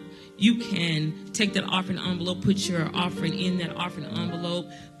envelope, you can take that offering envelope, put your offering in that offering envelope.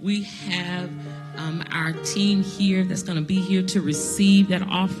 We have our team here that's going to be here to receive that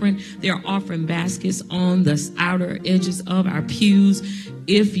offering. There are offering baskets on the outer edges of our pews.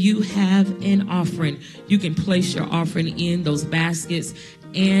 If you have an offering, you can place your offering in those baskets,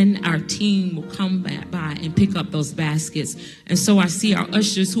 and our team will come back by and pick up those baskets. And so I see our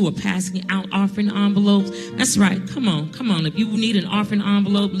ushers who are passing out offering envelopes. That's right. Come on. If you need an offering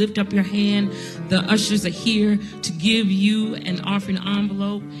envelope, lift up your hand. The ushers are here to give you an offering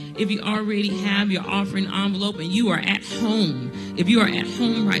envelope. If you already have your offering envelope and you are at home, if you are at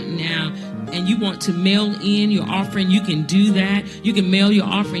home right now and you want to mail in your offering, you can do that. You can mail your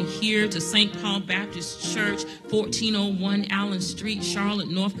offering here to St. Paul Baptist Church, 1401 Allen Street, Charlotte,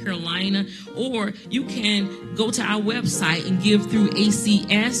 North Carolina. Or you can go to our website and give through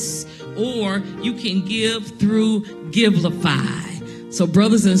ACS, or you can give through Givelify. So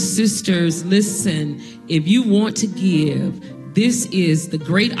brothers and sisters, listen, if you want to give, this is the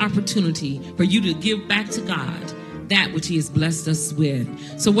great opportunity for you to give back to God that which he has blessed us with.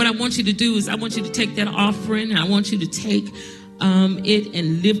 So what I want you to do is I want you to take that offering, and I want you to take it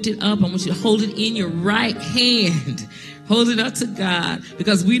and lift it up. I want you to hold it in your right hand. Hold it up to God,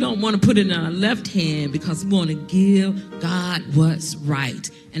 because we don't want to put it in our left hand, because we want to give God what's right.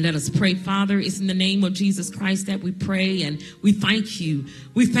 And let us pray. Father, it's in the name of Jesus Christ that we pray, and we thank you.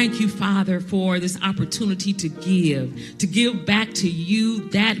 We thank you, Father, for this opportunity to give back to you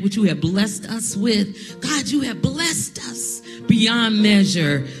that which you have blessed us with. God, you have blessed us beyond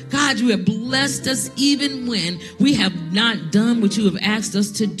measure. God, you have blessed us even when we have not done what you have asked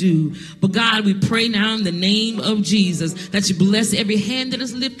us to do. But God, we pray now in the name of Jesus that you bless every hand that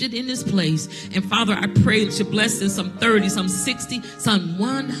is lifted in this place. And Father, I pray that you bless them some 30, some 60, some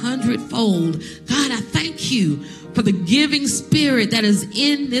 100-fold. God, I thank you for the giving spirit that is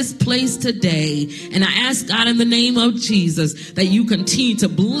in this place today. And I ask God in the name of Jesus that you continue to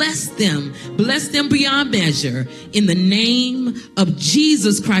bless them beyond measure. In the name of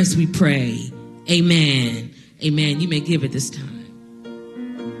Jesus Christ we pray. Amen. Amen. You may give it this time.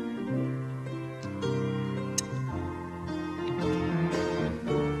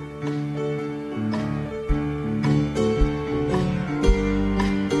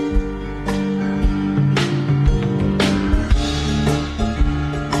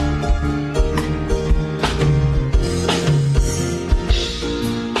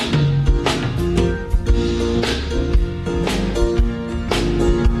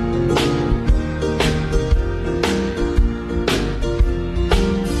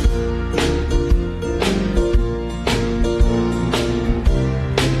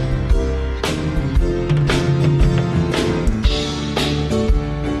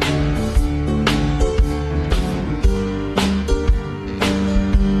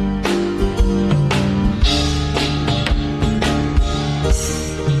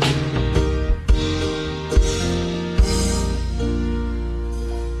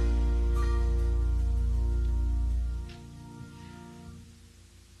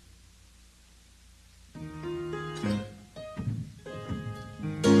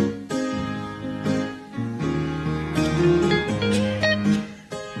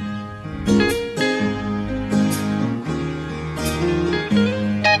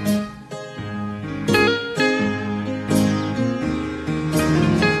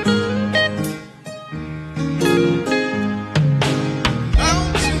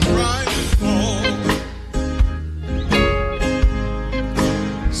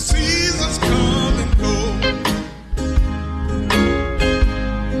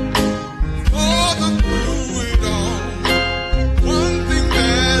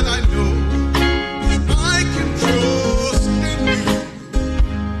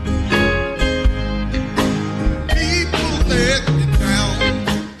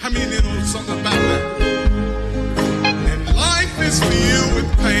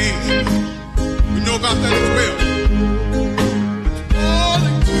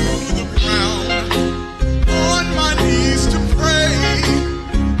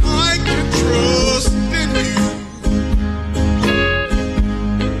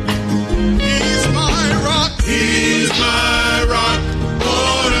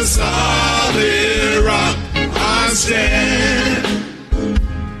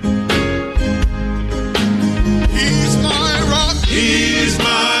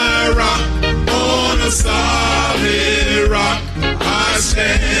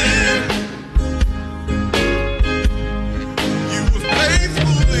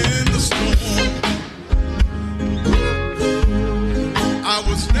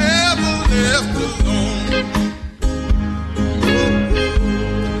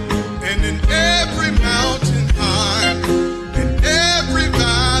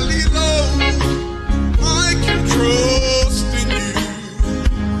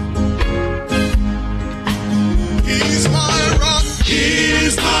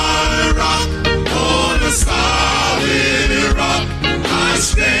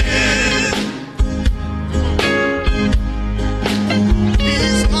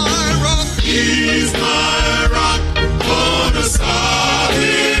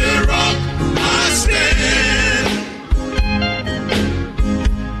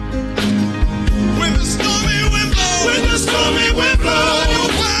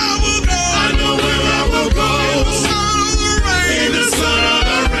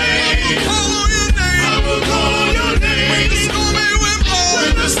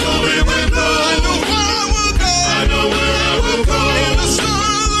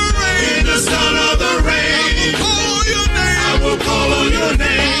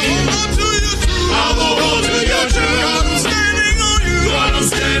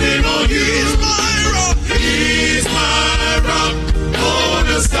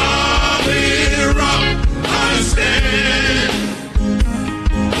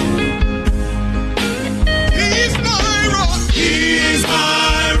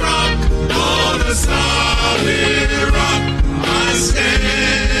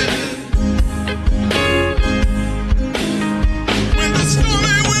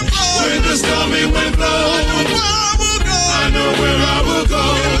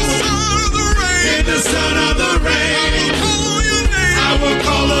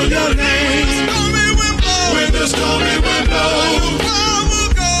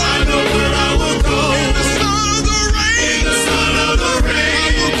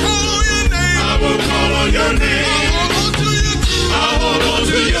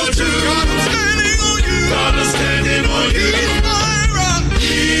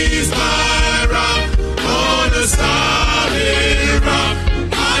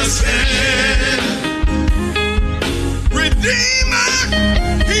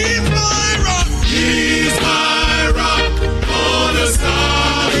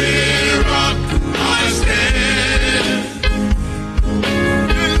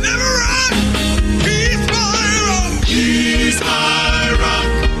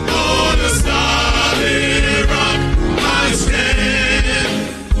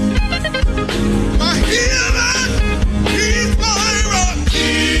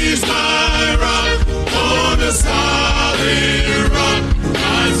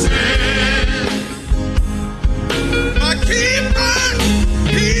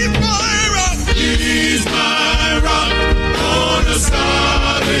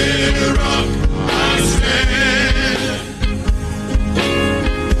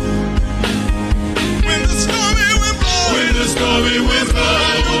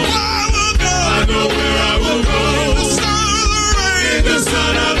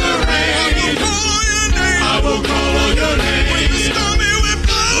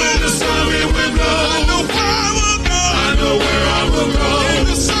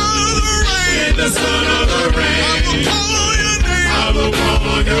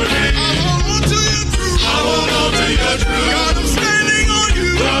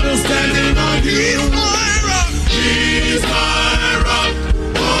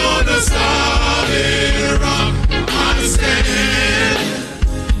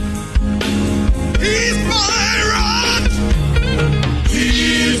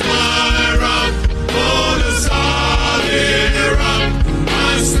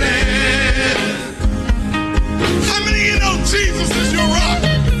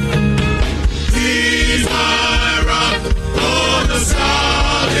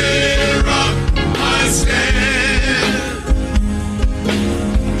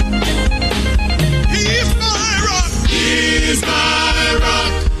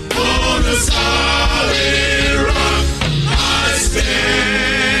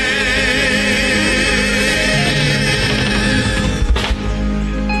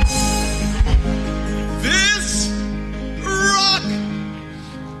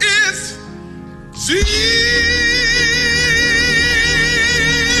 He's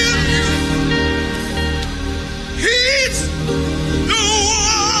the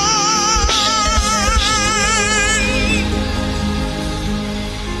one.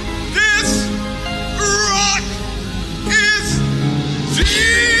 This rock is the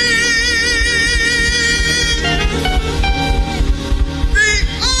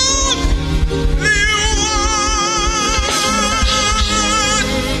only one.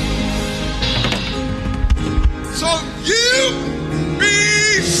 So you be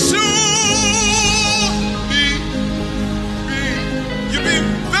sure, you be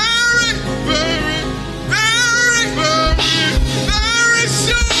very, very, very, very, very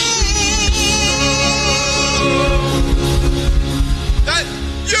sure that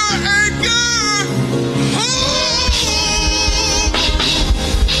your anchor holds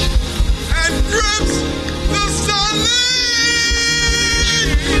and grips the solid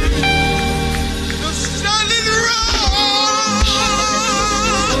rock.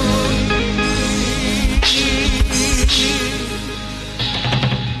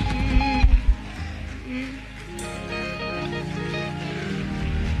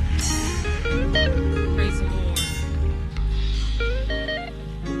 Praise the Lord.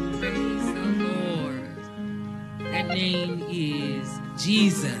 Praise the Lord. That name is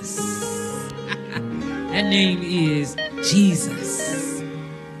Jesus. That name is Jesus.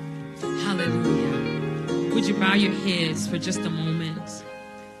 Hallelujah. Would you bow your heads for just a moment?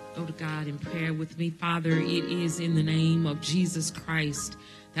 Go to God in prayer with me. Father, it is in the name of Jesus Christ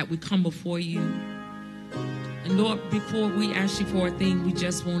that we come before you. And Lord, before we ask you for a thing, we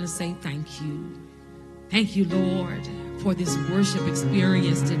just want to say thank you. Thank you, Lord, for this worship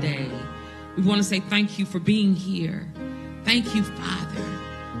experience today. We want to say thank you for being here. Thank you, Father,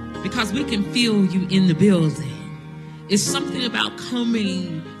 because we can feel you in the building. It's something about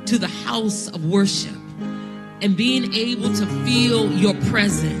coming to the house of worship and being able to feel your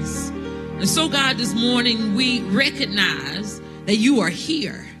presence. And so, God, this morning we recognize that you are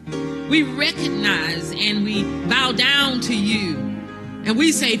here. We recognize and we bow down to you. And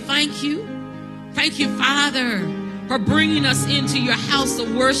we say thank you. Thank you, Father, for bringing us into your house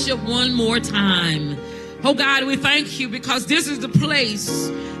of worship one more time. Oh, God, we thank you because this is the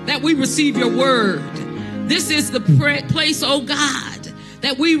place that we receive your word. This is the place, oh God,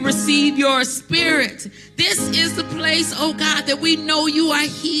 that we receive your spirit. This is the place, oh God, that we know you are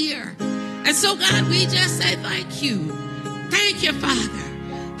here. And so, God, we just say thank you. Thank you, Father,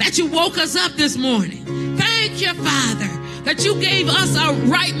 that you woke us up this morning. Thank you, Father, that you gave us a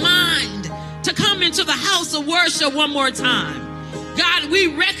right mind to come into the house of worship one more time. God, we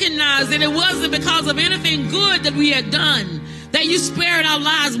recognize that it wasn't because of anything good that we had done that you spared our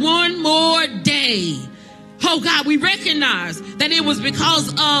lives one more day. Oh God, we recognize that it was because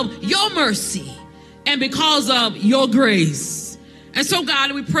of your mercy and because of your grace. And so,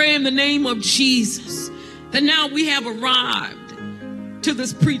 God, we pray in the name of Jesus that now we have arrived to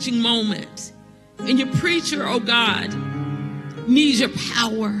this preaching moment. And your preacher, oh God, needs your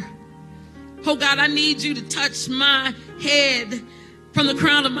power. Oh God, I need you to touch my head from the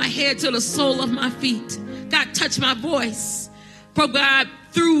crown of my head to the sole of my feet. God, touch my voice. For God,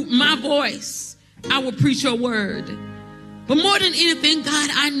 through my voice, I will preach your word. But more than anything, God,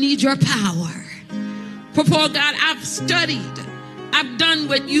 I need your power. For God, I've studied. I've done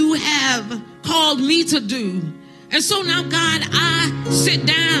what you have called me to do. And so now, God, I sit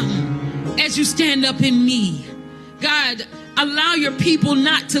down as you stand up in me. God, allow your people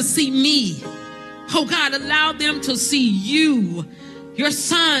not to see me. Oh, God, allow them to see you, your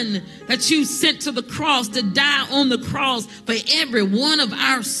son that you sent to the cross to die on the cross for every one of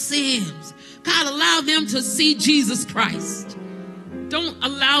our sins. God, allow them to see Jesus Christ. Don't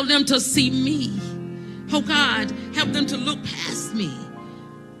allow them to see me. Oh, God, help them to look past me.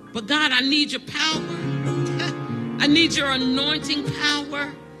 But, God, I need your power. I need your anointing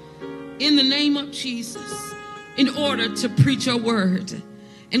power in the name of Jesus in order to preach your word.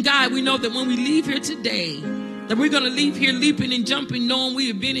 And, God, we know that when we leave here today, that we're going to leave here leaping and jumping, knowing we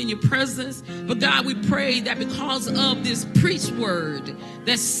have been in your presence. But, God, we pray that because of this preached word,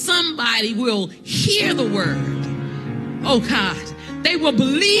 that somebody will hear the word. Oh, God, they will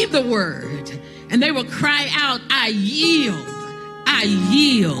believe the word, and they will cry out, I yield, I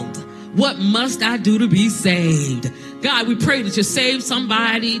yield. What must I do to be saved? God, we pray that you save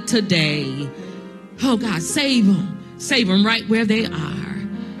somebody today. Oh, God, save them. Save them right where they are.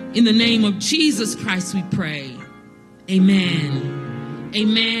 In the name of Jesus Christ, we pray. Amen.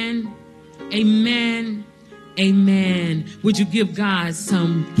 Amen. Amen. Amen. Would you give God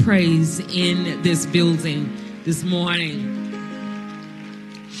some praise in this building this morning?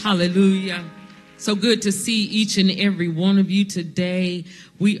 Hallelujah. So good to see each and every one of you today.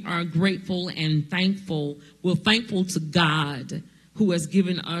 We are grateful and thankful. We're thankful to God who has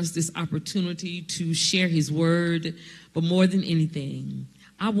given us this opportunity to share his word. But more than anything,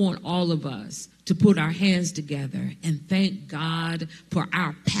 I want all of us to put our hands together and thank God for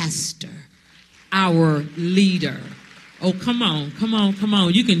our pastor, our leader. Oh, come on, come on, come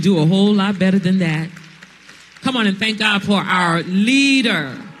on. You can do a whole lot better than that. Come on and thank God for our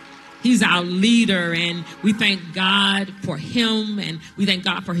leader. He's our leader, and we thank God for him, and we thank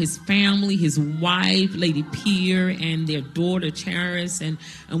God for his family, his wife, Lady Pierre, and their daughter, Charis, and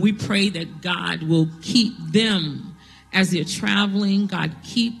we pray that God will keep them as they're traveling. God,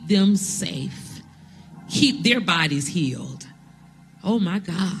 keep them safe. Keep their bodies healed. Oh, my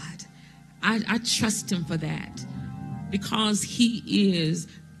God. I trust him for that because he is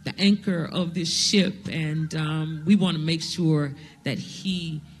the anchor of this ship, and we want to make sure that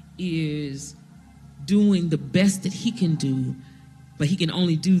he is doing the best that he can do, but he can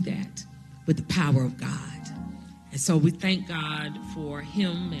only do that with the power of God. And so we thank God for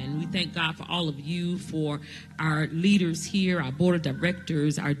him, and we thank God for all of you, for our leaders here, our board of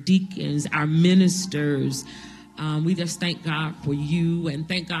directors, our deacons, our ministers. We just thank God for you, and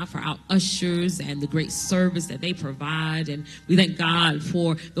thank God for our ushers and the great service that they provide. And we thank God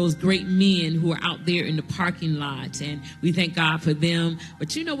for those great men who are out there in the parking lot, and we thank God for them.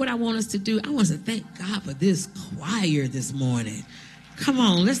 But you know what I want us to do? I want us to thank God for this choir this morning. Come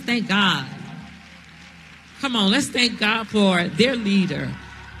on, let's thank God. Come on, let's thank God for their leader.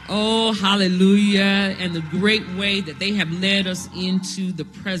 Oh, hallelujah, and the great way that they have led us into the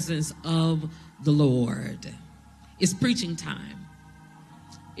presence of the Lord. It's preaching time.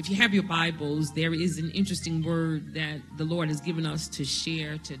 If you have your Bibles, there is an interesting word that the Lord has given us to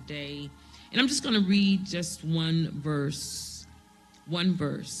share today. And I'm just going to read just one verse.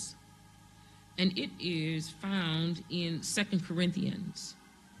 And it is found in 2 Corinthians,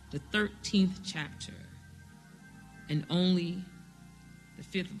 the 13th chapter, and only the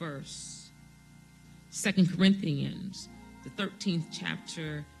 5th verse. 2 Corinthians, the 13th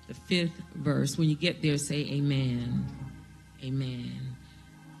chapter, the 5th verse. When you get there, say amen. Amen.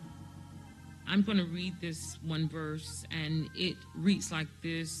 I'm going to read this one verse, and it reads like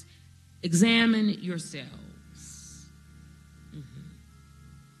this. Examine yourselves.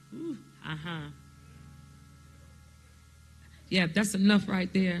 Ooh, Yeah, that's enough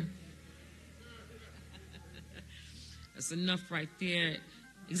right there. That's enough right there.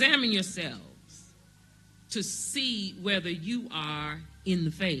 Examine yourselves to see whether you are in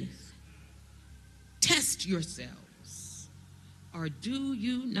the faith. Test yourselves. Or do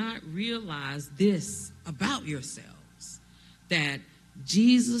you not realize this about yourselves, that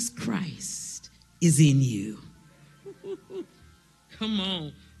Jesus Christ is in you? Come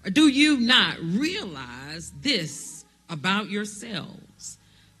on. Or do you not realize this about yourselves,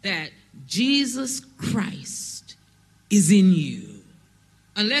 that Jesus Christ is in you?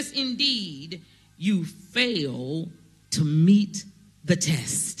 Unless indeed you fail to meet the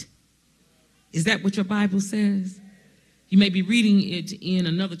test. Is that what your Bible says? You may be reading it in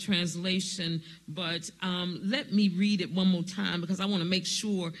another translation, but let me read it one more time because I want to make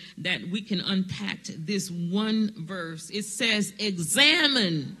sure that we can unpack this one verse. It says,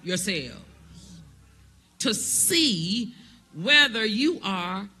 examine yourselves to see whether you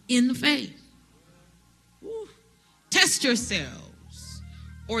are in the faith. Ooh. Test yourselves.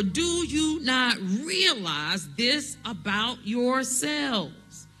 Or do you not realize this about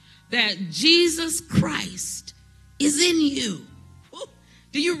yourselves, that Jesus Christ is in you? Ooh.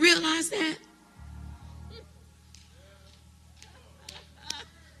 Do you realize that?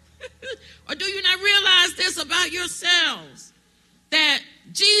 Or do you not realize this about yourselves, that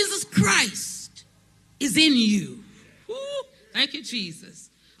Jesus Christ is in you? Ooh. Thank you, Jesus.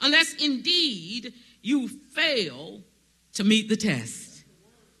 Unless indeed you fail to meet the test.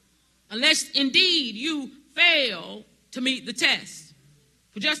 Unless indeed you fail to meet the test.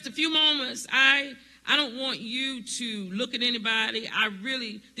 For just a few moments, I don't want you to look at anybody.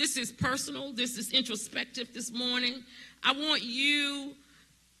 This is personal. This is introspective this morning. I want you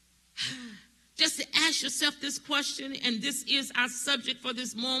just to ask yourself this question, and this is our subject for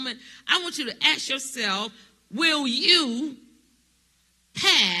this moment. I want you to ask yourself, will you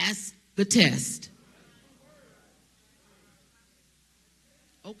pass the test?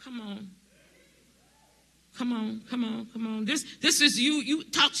 Oh, come on. Come on, come on, come on. This is you. You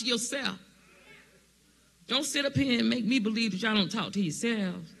talk to yourself. Don't sit up here and make me believe that y'all don't talk to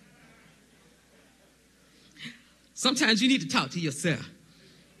yourselves. Sometimes you need to talk to yourself.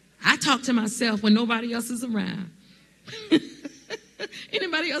 I talk to myself when nobody else is around.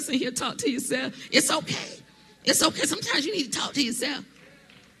 Anybody else in here talk to yourself? It's okay. It's okay. Sometimes you need to talk to yourself.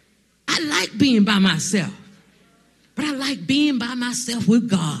 I like being by myself, but I like being by myself with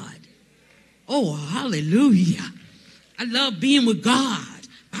God. Oh, hallelujah. I love being with God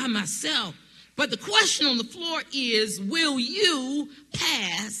by myself. But the question on the floor is, will you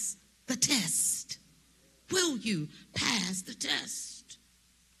pass the test? Will you pass the test?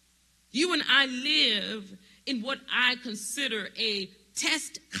 You and I live in what I consider a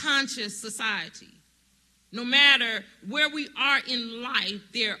test-conscious society. No matter where we are in life,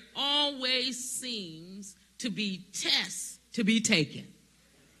 there always seems to be tests to be taken.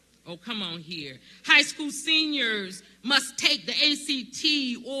 Oh, come on here. High school seniors must take the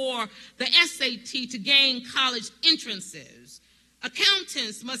ACT or the SAT to gain college entrances.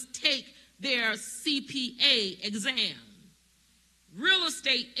 Accountants must take their CPA exam. Real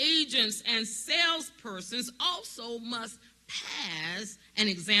estate agents and salespersons also must pass an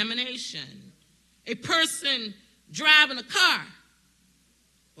examination. A person driving a car,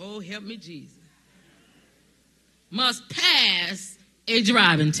 oh, help me, Jesus, must pass a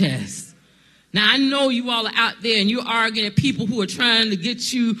driving test. Now, I know you all are out there and you're arguing at people who are trying to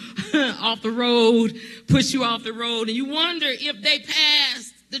get you off the road, push you off the road, and you wonder if they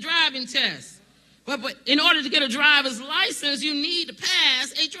passed the driving test. But in order to get a driver's license, you need to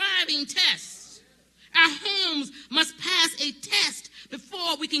pass a driving test. Our homes must pass a test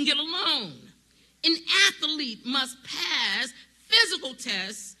before we can get a loan. An athlete must pass physical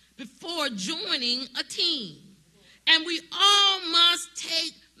tests before joining a team. And we all must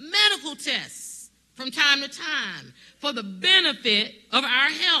take medical tests from time to time for the benefit of our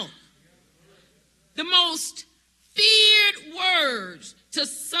health. The most feared words to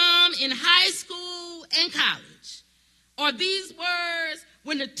some in high school and college are these words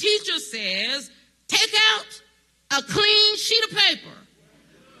when the teacher says, take out a clean sheet of paper.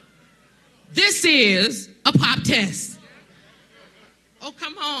 This is a pop test. Oh,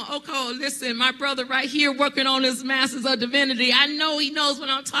 come on. Okay, listen, my brother right here working on his Master's of Divinity, I know he knows what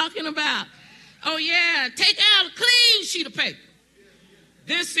I'm talking about. Oh, yeah, take out a clean sheet of paper.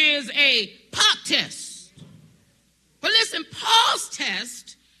 This is a pop test. But listen, Paul's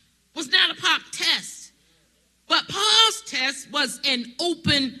test was not a pop test, but Paul's test was an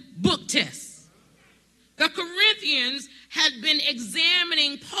open book test. The Corinthians had been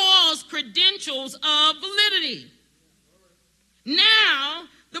examining Paul's credentials of validity. Now,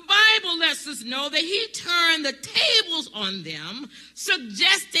 the Bible lets us know that he turned the tables on them,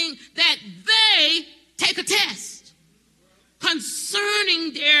 suggesting that they take a test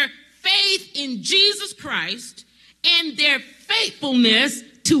concerning their faith in Jesus Christ and their faithfulness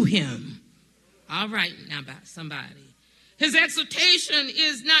to him. All right, now about somebody. His exhortation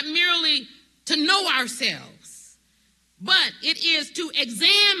is not merely to know ourselves, but it is to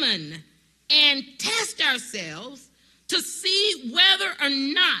examine and test ourselves to see whether or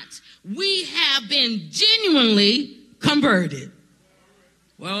not we have been genuinely converted.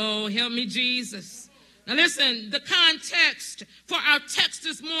 Whoa, help me, Jesus. Now listen, the context for our text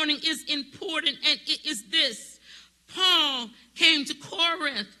this morning is important, and it is this. Paul came to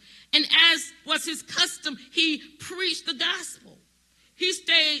Corinth, and as was his custom, he preached the gospel. He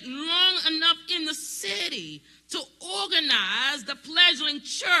stayed long enough in the city to organize the fledgling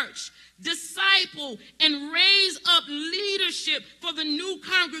church, disciple, and raise up leadership for the new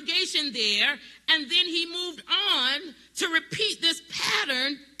congregation there, and then he moved on to repeat this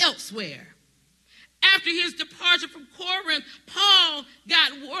pattern elsewhere. After his departure from Corinth, Paul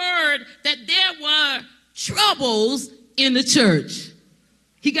got word that there were troubles in the church.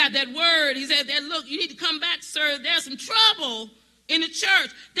 He got that word. He said, that, look, you need to come back, sir. There's some trouble in the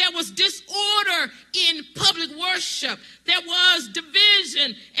church. There was disorder in public worship. There was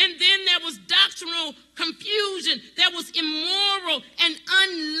division. And then there was doctrinal confusion. There was immoral and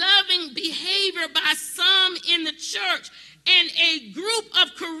unloving behavior by some in the church. And a group of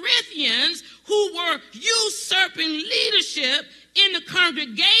Corinthians who were usurping leadership in the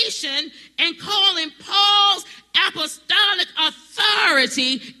congregation and calling Paul's apostolic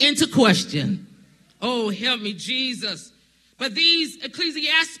authority into question. Oh, help me, Jesus. But these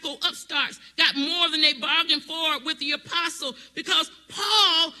ecclesiastical upstarts got more than they bargained for with the apostle, because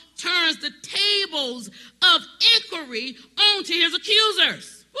Paul turns the tables of inquiry onto his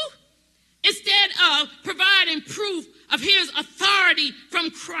accusers. Woo. Instead of providing proof of his authority from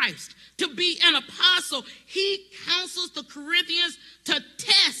Christ to be an apostle, he counsels the Corinthians to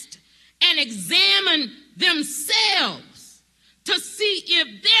test and examine themselves to see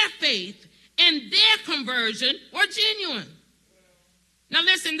if their faith and their conversion were genuine. Now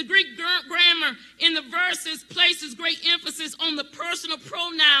listen, the Greek grammar in the verses places great emphasis on the personal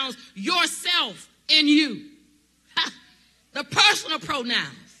pronouns yourself and you. The personal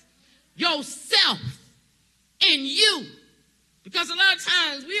pronouns, yourself and you. Because a lot of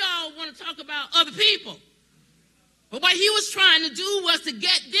times we all want to talk about other people. But what he was trying to do was to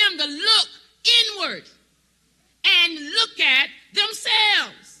get them to look inward and look at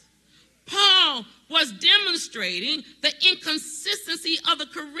themselves. Paul was demonstrating the inconsistency of the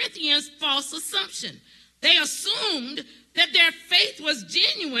Corinthians' false assumption. They assumed that their faith was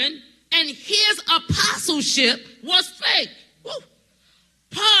genuine and his apostleship was fake. Woo.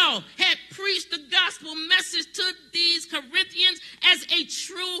 Paul had preached the gospel message to these Corinthians as a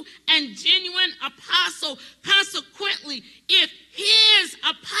true and genuine apostle. Consequently, if his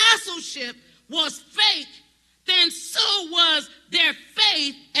apostleship was fake, then so was their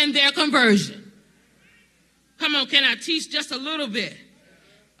faith and their conversion. Come on, can I teach just a little bit?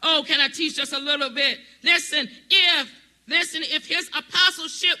 Oh, can I teach just a little bit? Listen, if his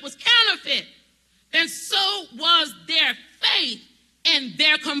apostleship was counterfeit, then so was their faith and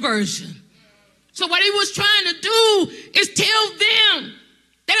their conversion. So what he was trying to do is tell them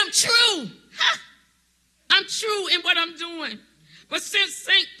that I'm true. I'm true in what I'm doing. But since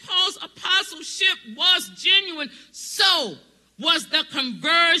St. Paul's apostleship was genuine, so was the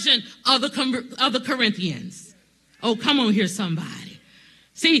conversion of the Corinthians. Oh, come on here, somebody.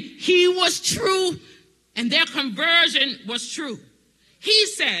 See, he was true and their conversion was true. He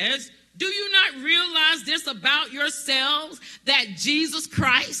says, do you not realize this about yourselves, that Jesus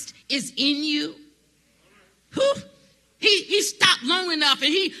Christ is in you? He stopped long enough,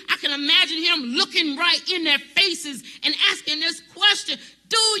 and I can imagine him looking right in their faces and asking this question: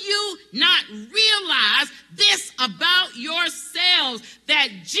 do you not realize this about yourselves, that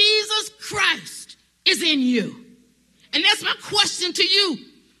Jesus Christ is in you? And that's my question to you.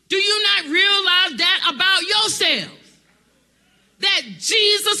 Do you not realize that about yourselves? That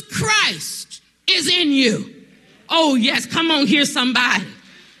Jesus Christ is in you. Oh, yes. Come on here, somebody.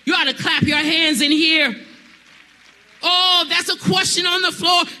 You ought to clap your hands in here. Oh, that's a question on the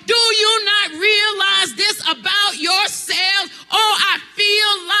floor. Do you not realize this about yourselves? Oh, I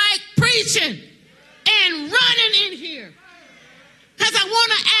feel like preaching and running in here, because I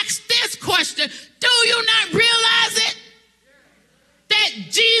want to ask this question. Do you not realize it? That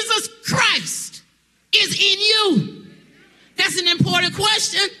Jesus Christ is in you. That's an important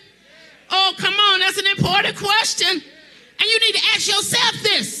question. Oh, come on. That's an important question. And you need to ask yourself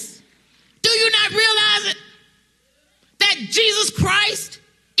this. Do you not realize it? That Jesus Christ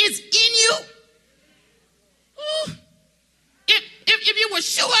is in you? Ooh. If you were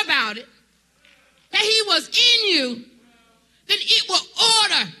sure about it, that he was in you, then it will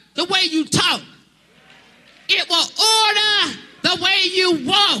order the way you talk. It will order the way you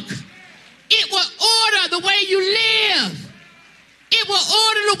walk. It will order the way you live. It will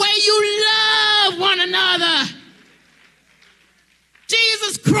order the way you love one another.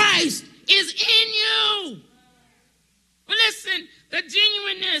 Jesus Christ is in you. But listen, the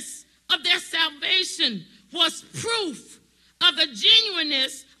genuineness of their salvation was proof of the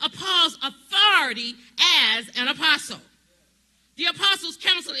genuineness of Paul's authority as an apostle. The apostles'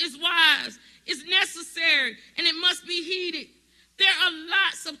 counsel is wise, is necessary, and it must be heeded. There are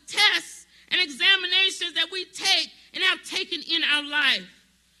lots of tests and examinations that we take and have taken in our life.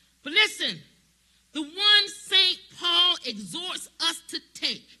 But listen, the one St. Paul exhorts us to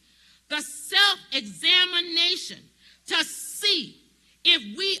take, the self-examination, to see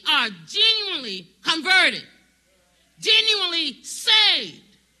if we are genuinely converted, genuinely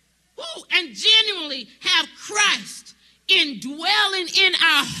saved, and genuinely have Christ indwelling in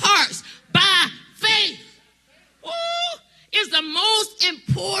our hearts by faith. Is the most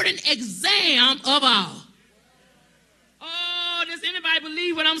important exam of all. Oh, does anybody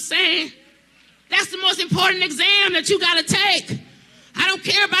believe what I'm saying? That's the most important exam that you got to take. I don't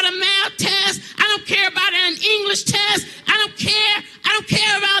care about a math test. I don't care about an English test. I don't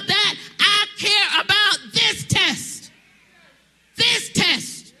care about that. I care about this test. This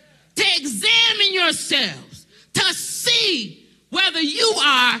test, to examine yourselves, to see whether you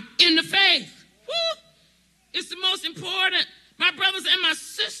are in the faith. It's the most important, my brothers and my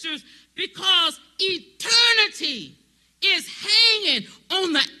sisters, because eternity is hanging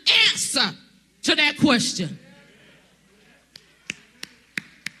on the answer to that question.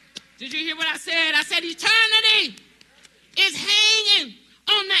 Did you hear what I said? I said eternity is hanging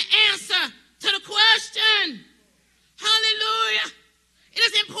on the answer to the question. Hallelujah. It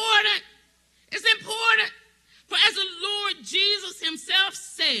is important. It's important. For as the Lord Jesus himself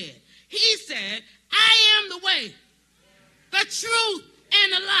said, he said, I am the way, the truth,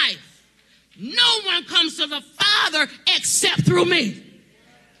 and the life. No one comes to the Father except through me.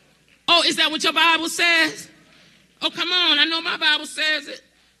 Oh, is that what your Bible says? Oh, come on. I know my Bible says it.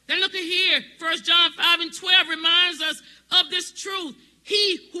 Then look at here. 1 John 5:12 reminds us of this truth.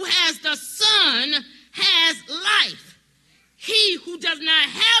 He who has the Son has life. He who does not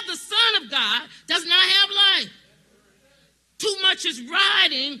have the Son of God does not have life. Too much is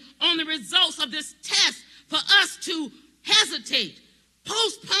riding on the results of this test for us to hesitate,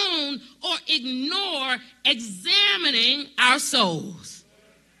 postpone, or ignore examining our souls.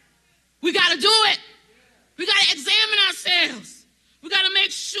 We got to do it. We got to examine ourselves. We got to make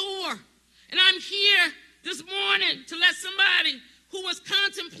sure. And I'm here this morning to let somebody who was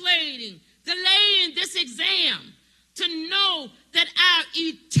contemplating delaying this exam to know that our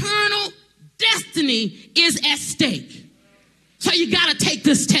eternal destiny is at stake. So you got to take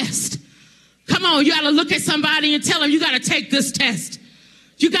this test. Come on, you got to look at somebody and tell them you got to take this test.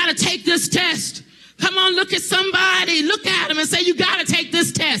 You got to take this test. Come on, look at somebody, look at them and say, you got to take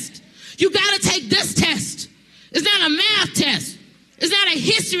this test. You got to take this test. It's not a math test. It's not a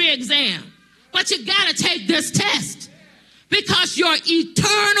history exam. But you got to take this test because your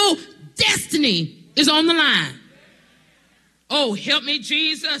eternal destiny is on the line. Oh, help me,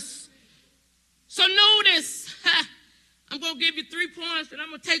 Jesus. So notice, I'm going to give you 3 points, and I'm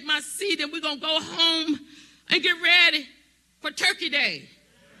going to take my seat, and we're going to go home and get ready for Turkey Day.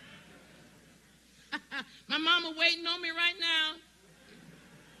 My mama waiting on me right now.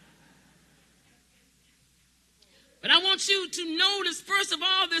 But I want you to notice, first of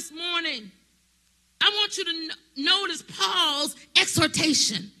all, this morning, I want you to notice Paul's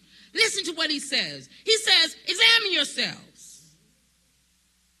exhortation. Listen to what he says. He says, examine yourselves.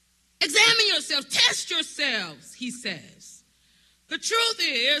 Examine yourselves. Test yourselves, he says. The truth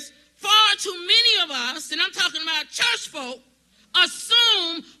is, far too many of us, and I'm talking about church folk,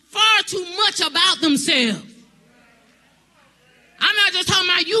 assume far too much about themselves. I'm not just talking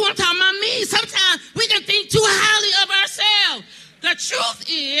about you, I'm talking about me. Sometimes we can think too highly of ourselves. The truth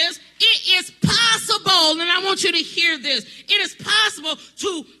is, it is possible, and I want you to hear this, it is possible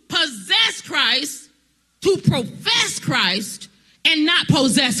to possess Christ, to profess Christ, and not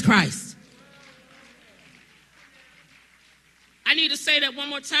possess Christ. I need to say that one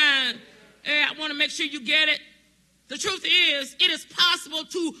more time. I want to make sure you get it. The truth is, it is possible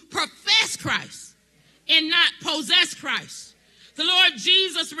to profess Christ and not possess Christ. The Lord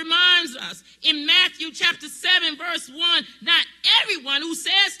Jesus reminds us in Matthew chapter 7, verse 1, not everyone who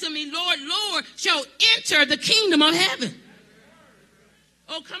says to me, Lord, Lord, shall enter the kingdom of heaven.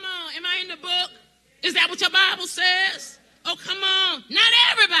 Oh, come on. Am I in the book? Is that what your Bible says? Oh, come on. Not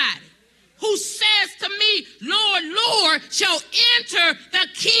everybody who says to me, Lord, Lord, shall enter the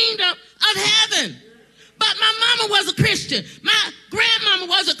kingdom of heaven. But my mama was a Christian. My grandmama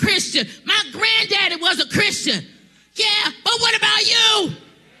was a Christian. My granddaddy was a Christian. Yeah, but what about you?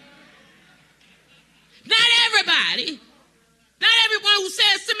 Not everybody, not everyone who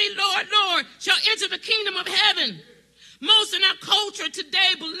says to me, Lord, Lord, shall enter the kingdom of heaven. Most in our culture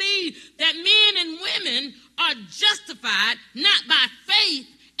today believe that men and women are justified not by faith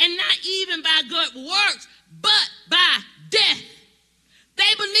and not even by good works, but by death.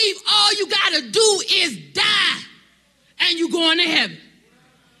 They believe all you got to do is die and you're going to heaven.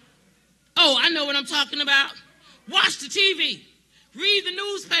 Oh, I know what I'm talking about. Watch the TV, read the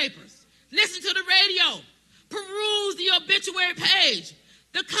newspapers, listen to the radio, peruse the obituary page.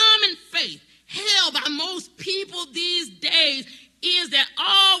 The common faith held by most people these days is that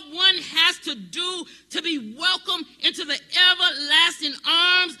all one has to do to be welcomed into the everlasting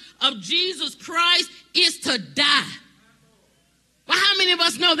arms of Jesus Christ is to die. Well, how many of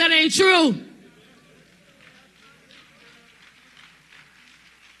us know that ain't true?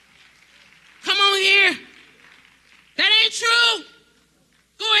 Come on here. That ain't true.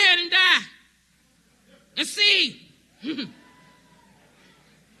 Go ahead and die and see. Because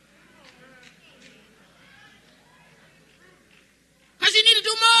you need to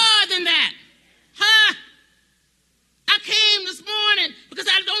do more than that. Huh? I came this morning because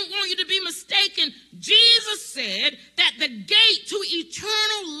I don't want you to be mistaken. Jesus said that the gate to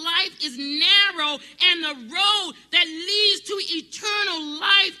eternal life is narrow and the road that leads to eternal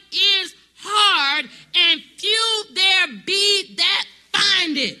life is hard, and few there be that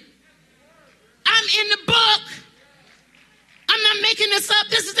find it. I'm in the book. I'm not making this up.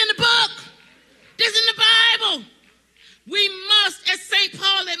 This is in the book. This is in the Bible. We must, as St.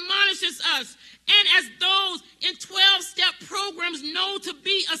 Paul admonishes us, and as those in 12-step programs know to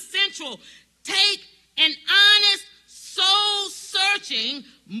be essential, take an honest, soul-searching,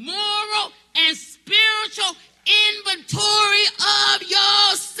 moral, and spiritual inventory of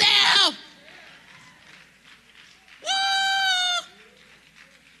yourself. Woo!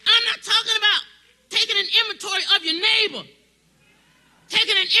 I'm not talking about taking an inventory of your neighbor,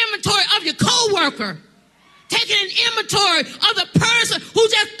 taking an inventory of your coworker, taking an inventory of the person who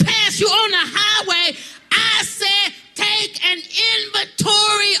just passed you on the highway. I said, take an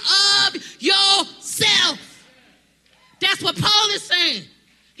inventory of yourself. That's what Paul is saying.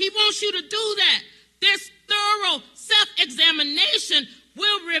 He wants you to do that. This thorough self-examination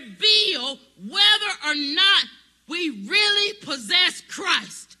will reveal whether or not we really possess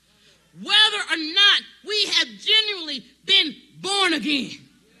Christ, whether or not we have genuinely been born again.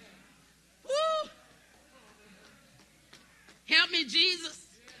 Woo. Help me, Jesus.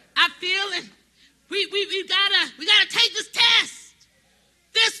 I feel it. We gotta take this test.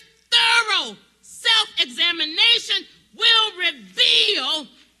 This thorough self-examination will reveal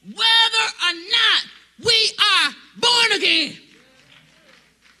whether or not we are born again.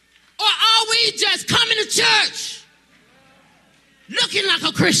 Or are we just coming to church looking like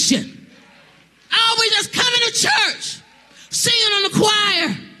a Christian? Are we just coming to church singing on the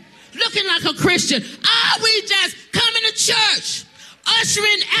choir looking like a Christian? Are we just coming to church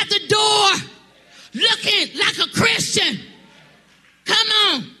ushering at the door looking like a Christian? Come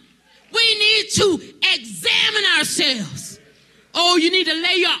on. We need to examine ourselves. Oh, you need to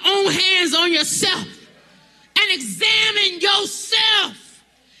lay your own hands on yourself and examine yourself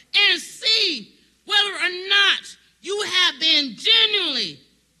and see whether or not you have been genuinely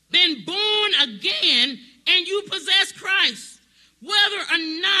been born again and you possess Christ. Whether or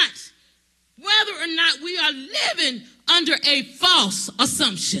not we are living under a false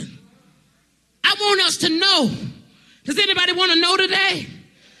assumption. I want us to know. Does anybody want to know today?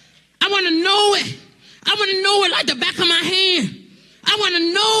 I want to know it. I want to know it like the back of my hand. I want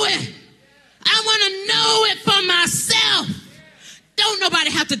to know it. I want to know it for myself. Don't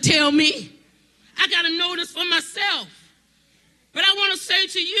nobody have to tell me. I got to know this for myself. But I want to say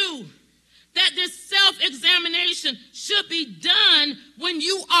to you that this self-examination should be done when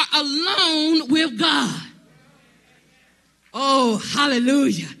you are alone with God. Oh,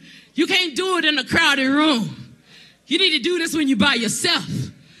 hallelujah. You can't do it in a crowded room. You need to do this when you're by yourself.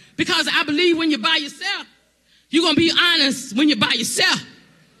 Because I believe when you're by yourself, you're going to be honest when you're by yourself.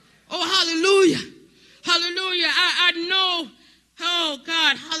 Oh, hallelujah. Hallelujah. I know, oh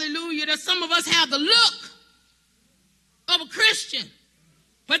God, hallelujah, that some of us have the look of a Christian.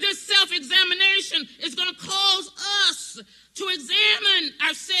 But this self-examination is going to cause us to examine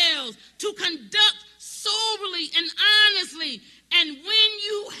ourselves, to conduct soberly and honestly. And when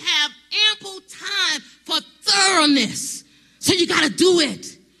you have ample time for thoroughness, so you got to do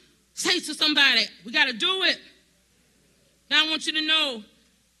it. Say to somebody, we got to do it. Now I want you to know,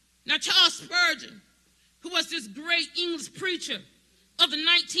 now Charles Spurgeon, who was this great English preacher of the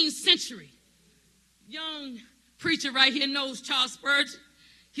 19th century, young preacher right here knows Charles Spurgeon.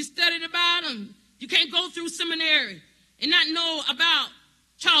 He studied about him. You can't go through seminary and not know about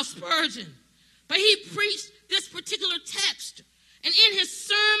Charles Spurgeon. But he preached this particular text. And in his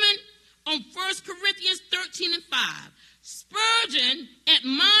sermon on 1 Corinthians 13 and 5, Spurgeon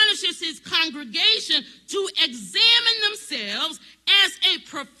admonishes his congregation to examine themselves as a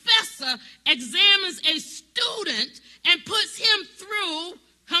professor examines a student and puts him through,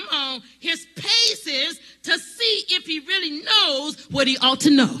 come on, his paces to see if he really knows what he ought to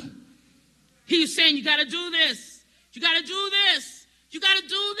know. He's saying, you got to do this. You got to do this. You got to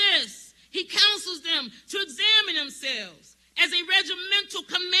do this. He counsels them to examine themselves as a regimental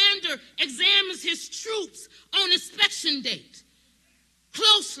commander examines his troops on inspection date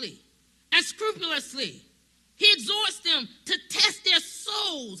closely and scrupulously. He exhorts them to test their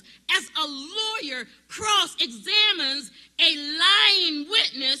souls as a lawyer cross-examines a lying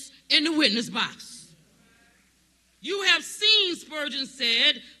witness in the witness box. You have seen, Spurgeon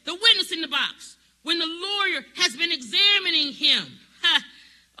said, the witness in the box when the lawyer has been examining him.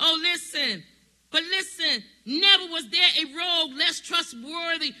 Oh, listen. But listen, never was there a rogue less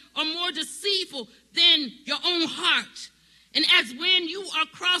trustworthy or more deceitful than your own heart. And as when you are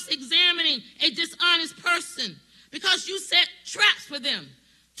cross-examining a dishonest person, because you set traps for them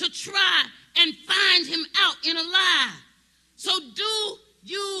to try and find him out in a lie. So do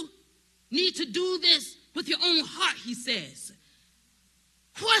you need to do this with your own heart, he says.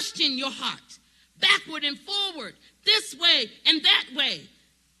 Question your heart, backward and forward, this way and that way.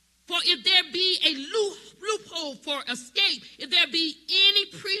 For if there be a loophole for escape, if there be any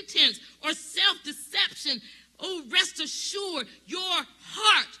pretense or self-deception, oh, rest assured, your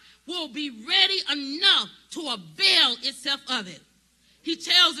heart will be ready enough to avail itself of it. He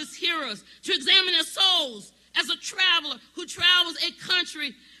tells his hearers to examine their souls as a traveler who travels a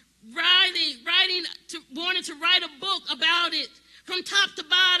country, wanting to write a book about it from top to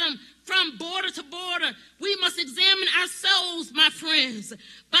bottom, from border to border. We must examine ourselves, my friends,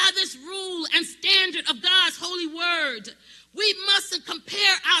 by this rule and standard of God's holy word. We mustn't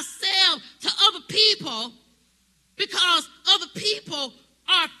compare ourselves to other people, because other people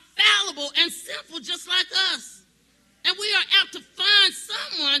are fallible and sinful just like us. And we are apt to find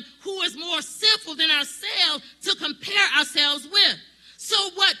someone who is more sinful than ourselves to compare ourselves with. So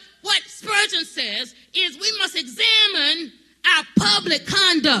what Spurgeon says is we must examine our public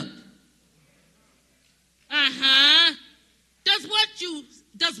conduct.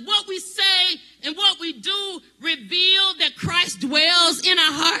 Does what we say and what we do reveal that Christ dwells in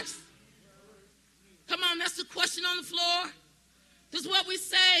our hearts? Come on, that's the question on the floor. Does what we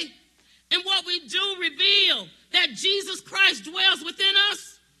say and what we do reveal that Jesus Christ dwells within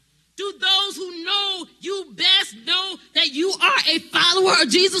us? Do those who know you best know that you are a follower of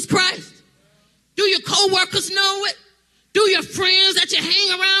Jesus Christ? Do your co-workers know it? Do your friends that you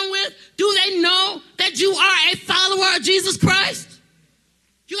hang around with, do they know that you are a follower of Jesus Christ?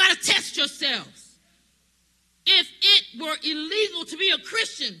 You got to test yourselves. If it were illegal to be a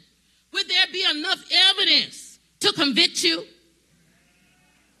Christian, would there be enough evidence to convict you?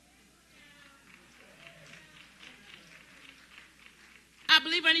 I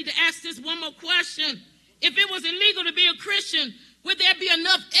believe I need to ask this one more question. If it was illegal to be a Christian, would there be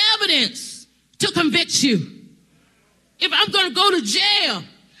enough evidence to convict you? If I'm going to go to jail,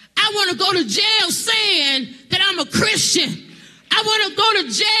 I want to go to jail saying that I'm a Christian. I want to go to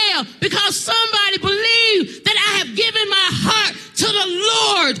jail because somebody believes that I have given my heart to the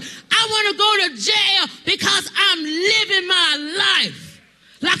Lord. I want to go to jail because I'm living my life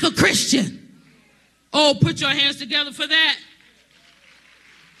like a Christian. Oh, put your hands together for that.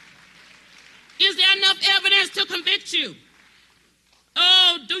 Is there enough evidence to convict you?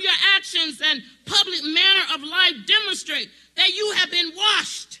 Oh, do your actions and public manner of life demonstrate that you have been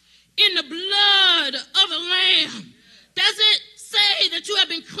washed in the blood of the Lamb? Does it say that you have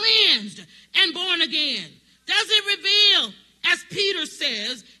been cleansed and born again? Does it reveal, as Peter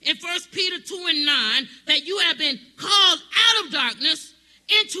says in 1 Peter 2:9, that you have been called out of darkness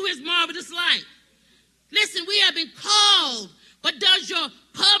into his marvelous light? Listen, we have been called, but does your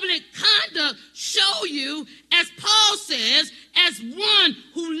public conduct show you, as Paul says, as one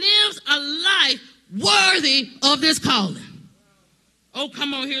who lives a life worthy of this calling? Oh,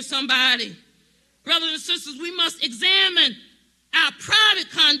 come on here, somebody. Brothers and sisters, we must examine our private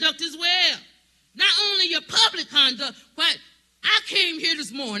conduct as well. Not only your public conduct, but I came here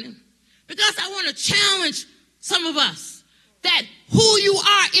this morning because I want to challenge some of us that who you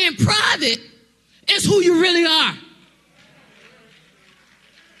are in private is who you really are.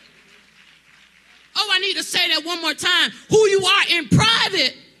 Oh, I need to say that one more time. Who you are in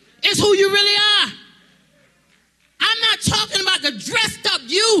private is who you really are. I'm not talking about the dressed up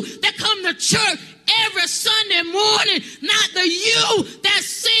you that come to church every Sunday morning. Not the you that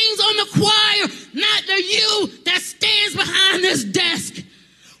sings on the choir. Not the you that stands behind this desk.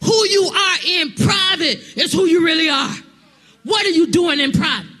 Who you are in private is who you really are. What are you doing in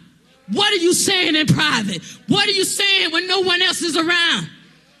private? What are you saying in private? What are you saying when no one else is around?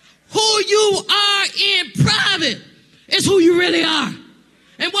 Who you are in private is who you really are.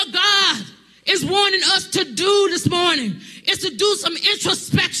 And what God is wanting us to do this morning is to do some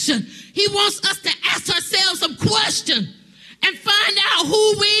introspection. He wants us to ask ourselves some questions and find out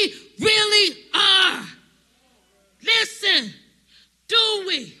who we really are. Listen, do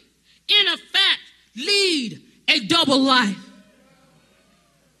we, in effect, lead a double life?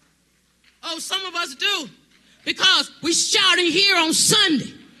 Oh, some of us do, because we shouting here on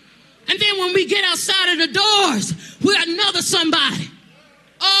Sunday. And then when we get outside of the doors, we're another somebody.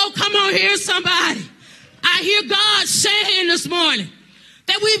 Oh, come on here, somebody. I hear God saying this morning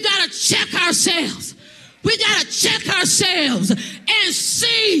that we've got to check ourselves. We got to check ourselves and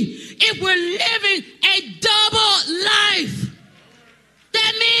see if we're living a double life.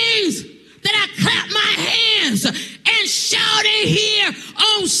 That means that I clap my hands and shout in here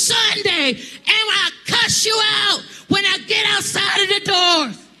on Sunday, and I cuss you out when I get outside of the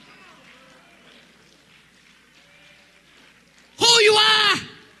doors. Who you are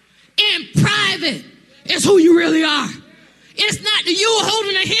in private is who you really are. It's not the you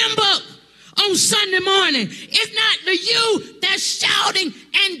holding a hymn book on Sunday morning. It's not the you that's shouting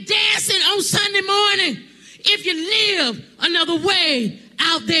and dancing on Sunday morning. If you live another way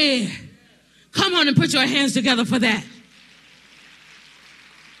out there, come on and put your hands together for that.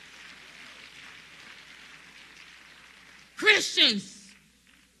 Christians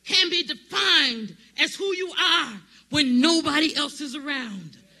can be defined as who you are when nobody else is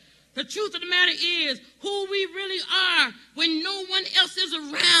around. The truth of the matter is, who we really are when no one else is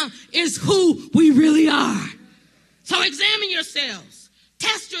around is who we really are. So examine yourselves,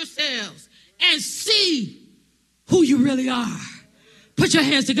 test yourselves, and see who you really are. Put your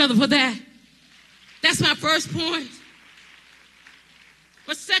hands together for that. That's my first point.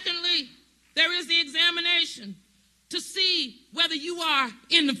 But secondly, there is the examination to see whether you are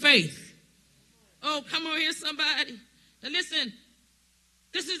in the faith. Oh, come on here, somebody. Now listen,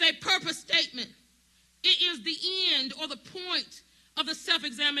 this is a purpose statement. It is the end or the point of the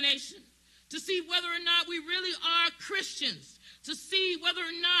self-examination to see whether or not we really are Christians, to see whether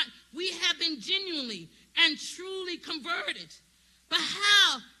or not we have been genuinely and truly converted. But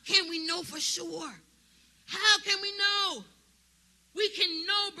how can we know for sure? How can we know? We can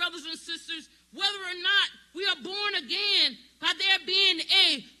know, brothers and sisters, whether or not we are born again by there being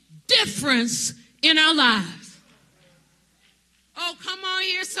a difference in our lives. Oh, come on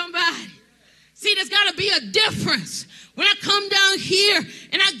here, somebody. See, there's got to be a difference. When I come down here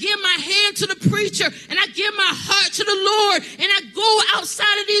and I give my hand to the preacher and I give my heart to the Lord and I go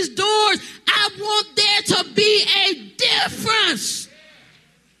outside of these doors, I want there to be a difference.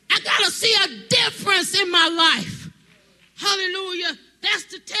 I got to see a difference in my life. Hallelujah. That's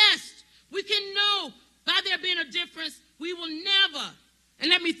the test. We can know by there being a difference. We will never, and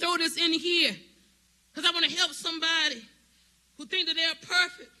let me throw this in here because I want to help somebody who think that they're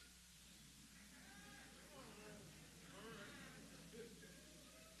perfect.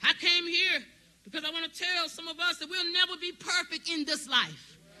 I came here because I want to tell some of us that we'll never be perfect in this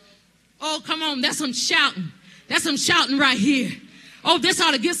life. Oh, come on. That's some shouting. That's some shouting right here. Oh, this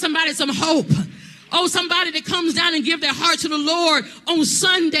ought to give somebody some hope. Oh, somebody that comes down and give their heart to the Lord on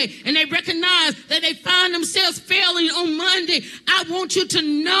Sunday and they recognize that they find themselves failing on Monday. I want you to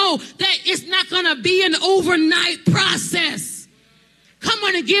know that it's not going to be an overnight process. Come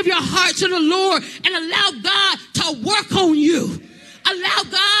on and give your heart to the Lord and allow God to work on you. Allow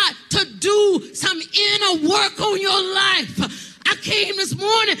God to do some inner work on your life. I came this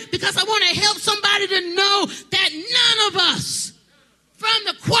morning because I want to help somebody to know that none of us, from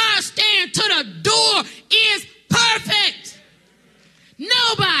the choir stand to the door, is perfect.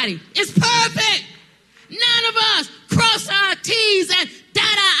 Nobody is perfect. None of us cross our T's and dot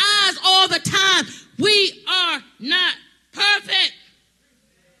our I's all the time. We are not perfect.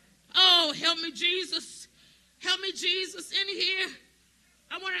 Oh, help me, Jesus. Help me, Jesus, in here.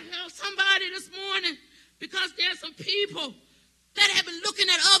 I want to help somebody this morning because there's some people that have been looking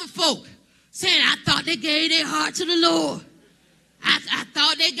at other folk saying, I thought they gave their heart to the Lord. I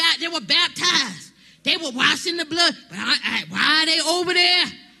thought they were baptized. They were washing the blood. But why are they over there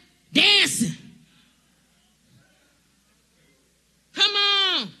dancing? Come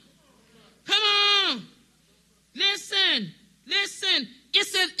on. Come on. Listen.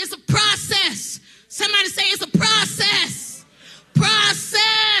 It's a process. Somebody say it's a process.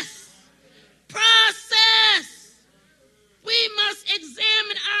 Process. We must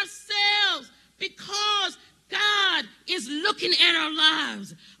examine ourselves because God is looking at our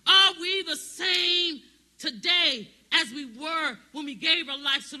lives. Are we the same today as we were when we gave our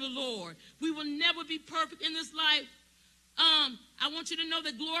lives to the Lord? We will never be perfect in this life. I want you to know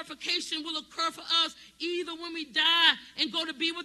that glorification will occur for us either when we die and go to be with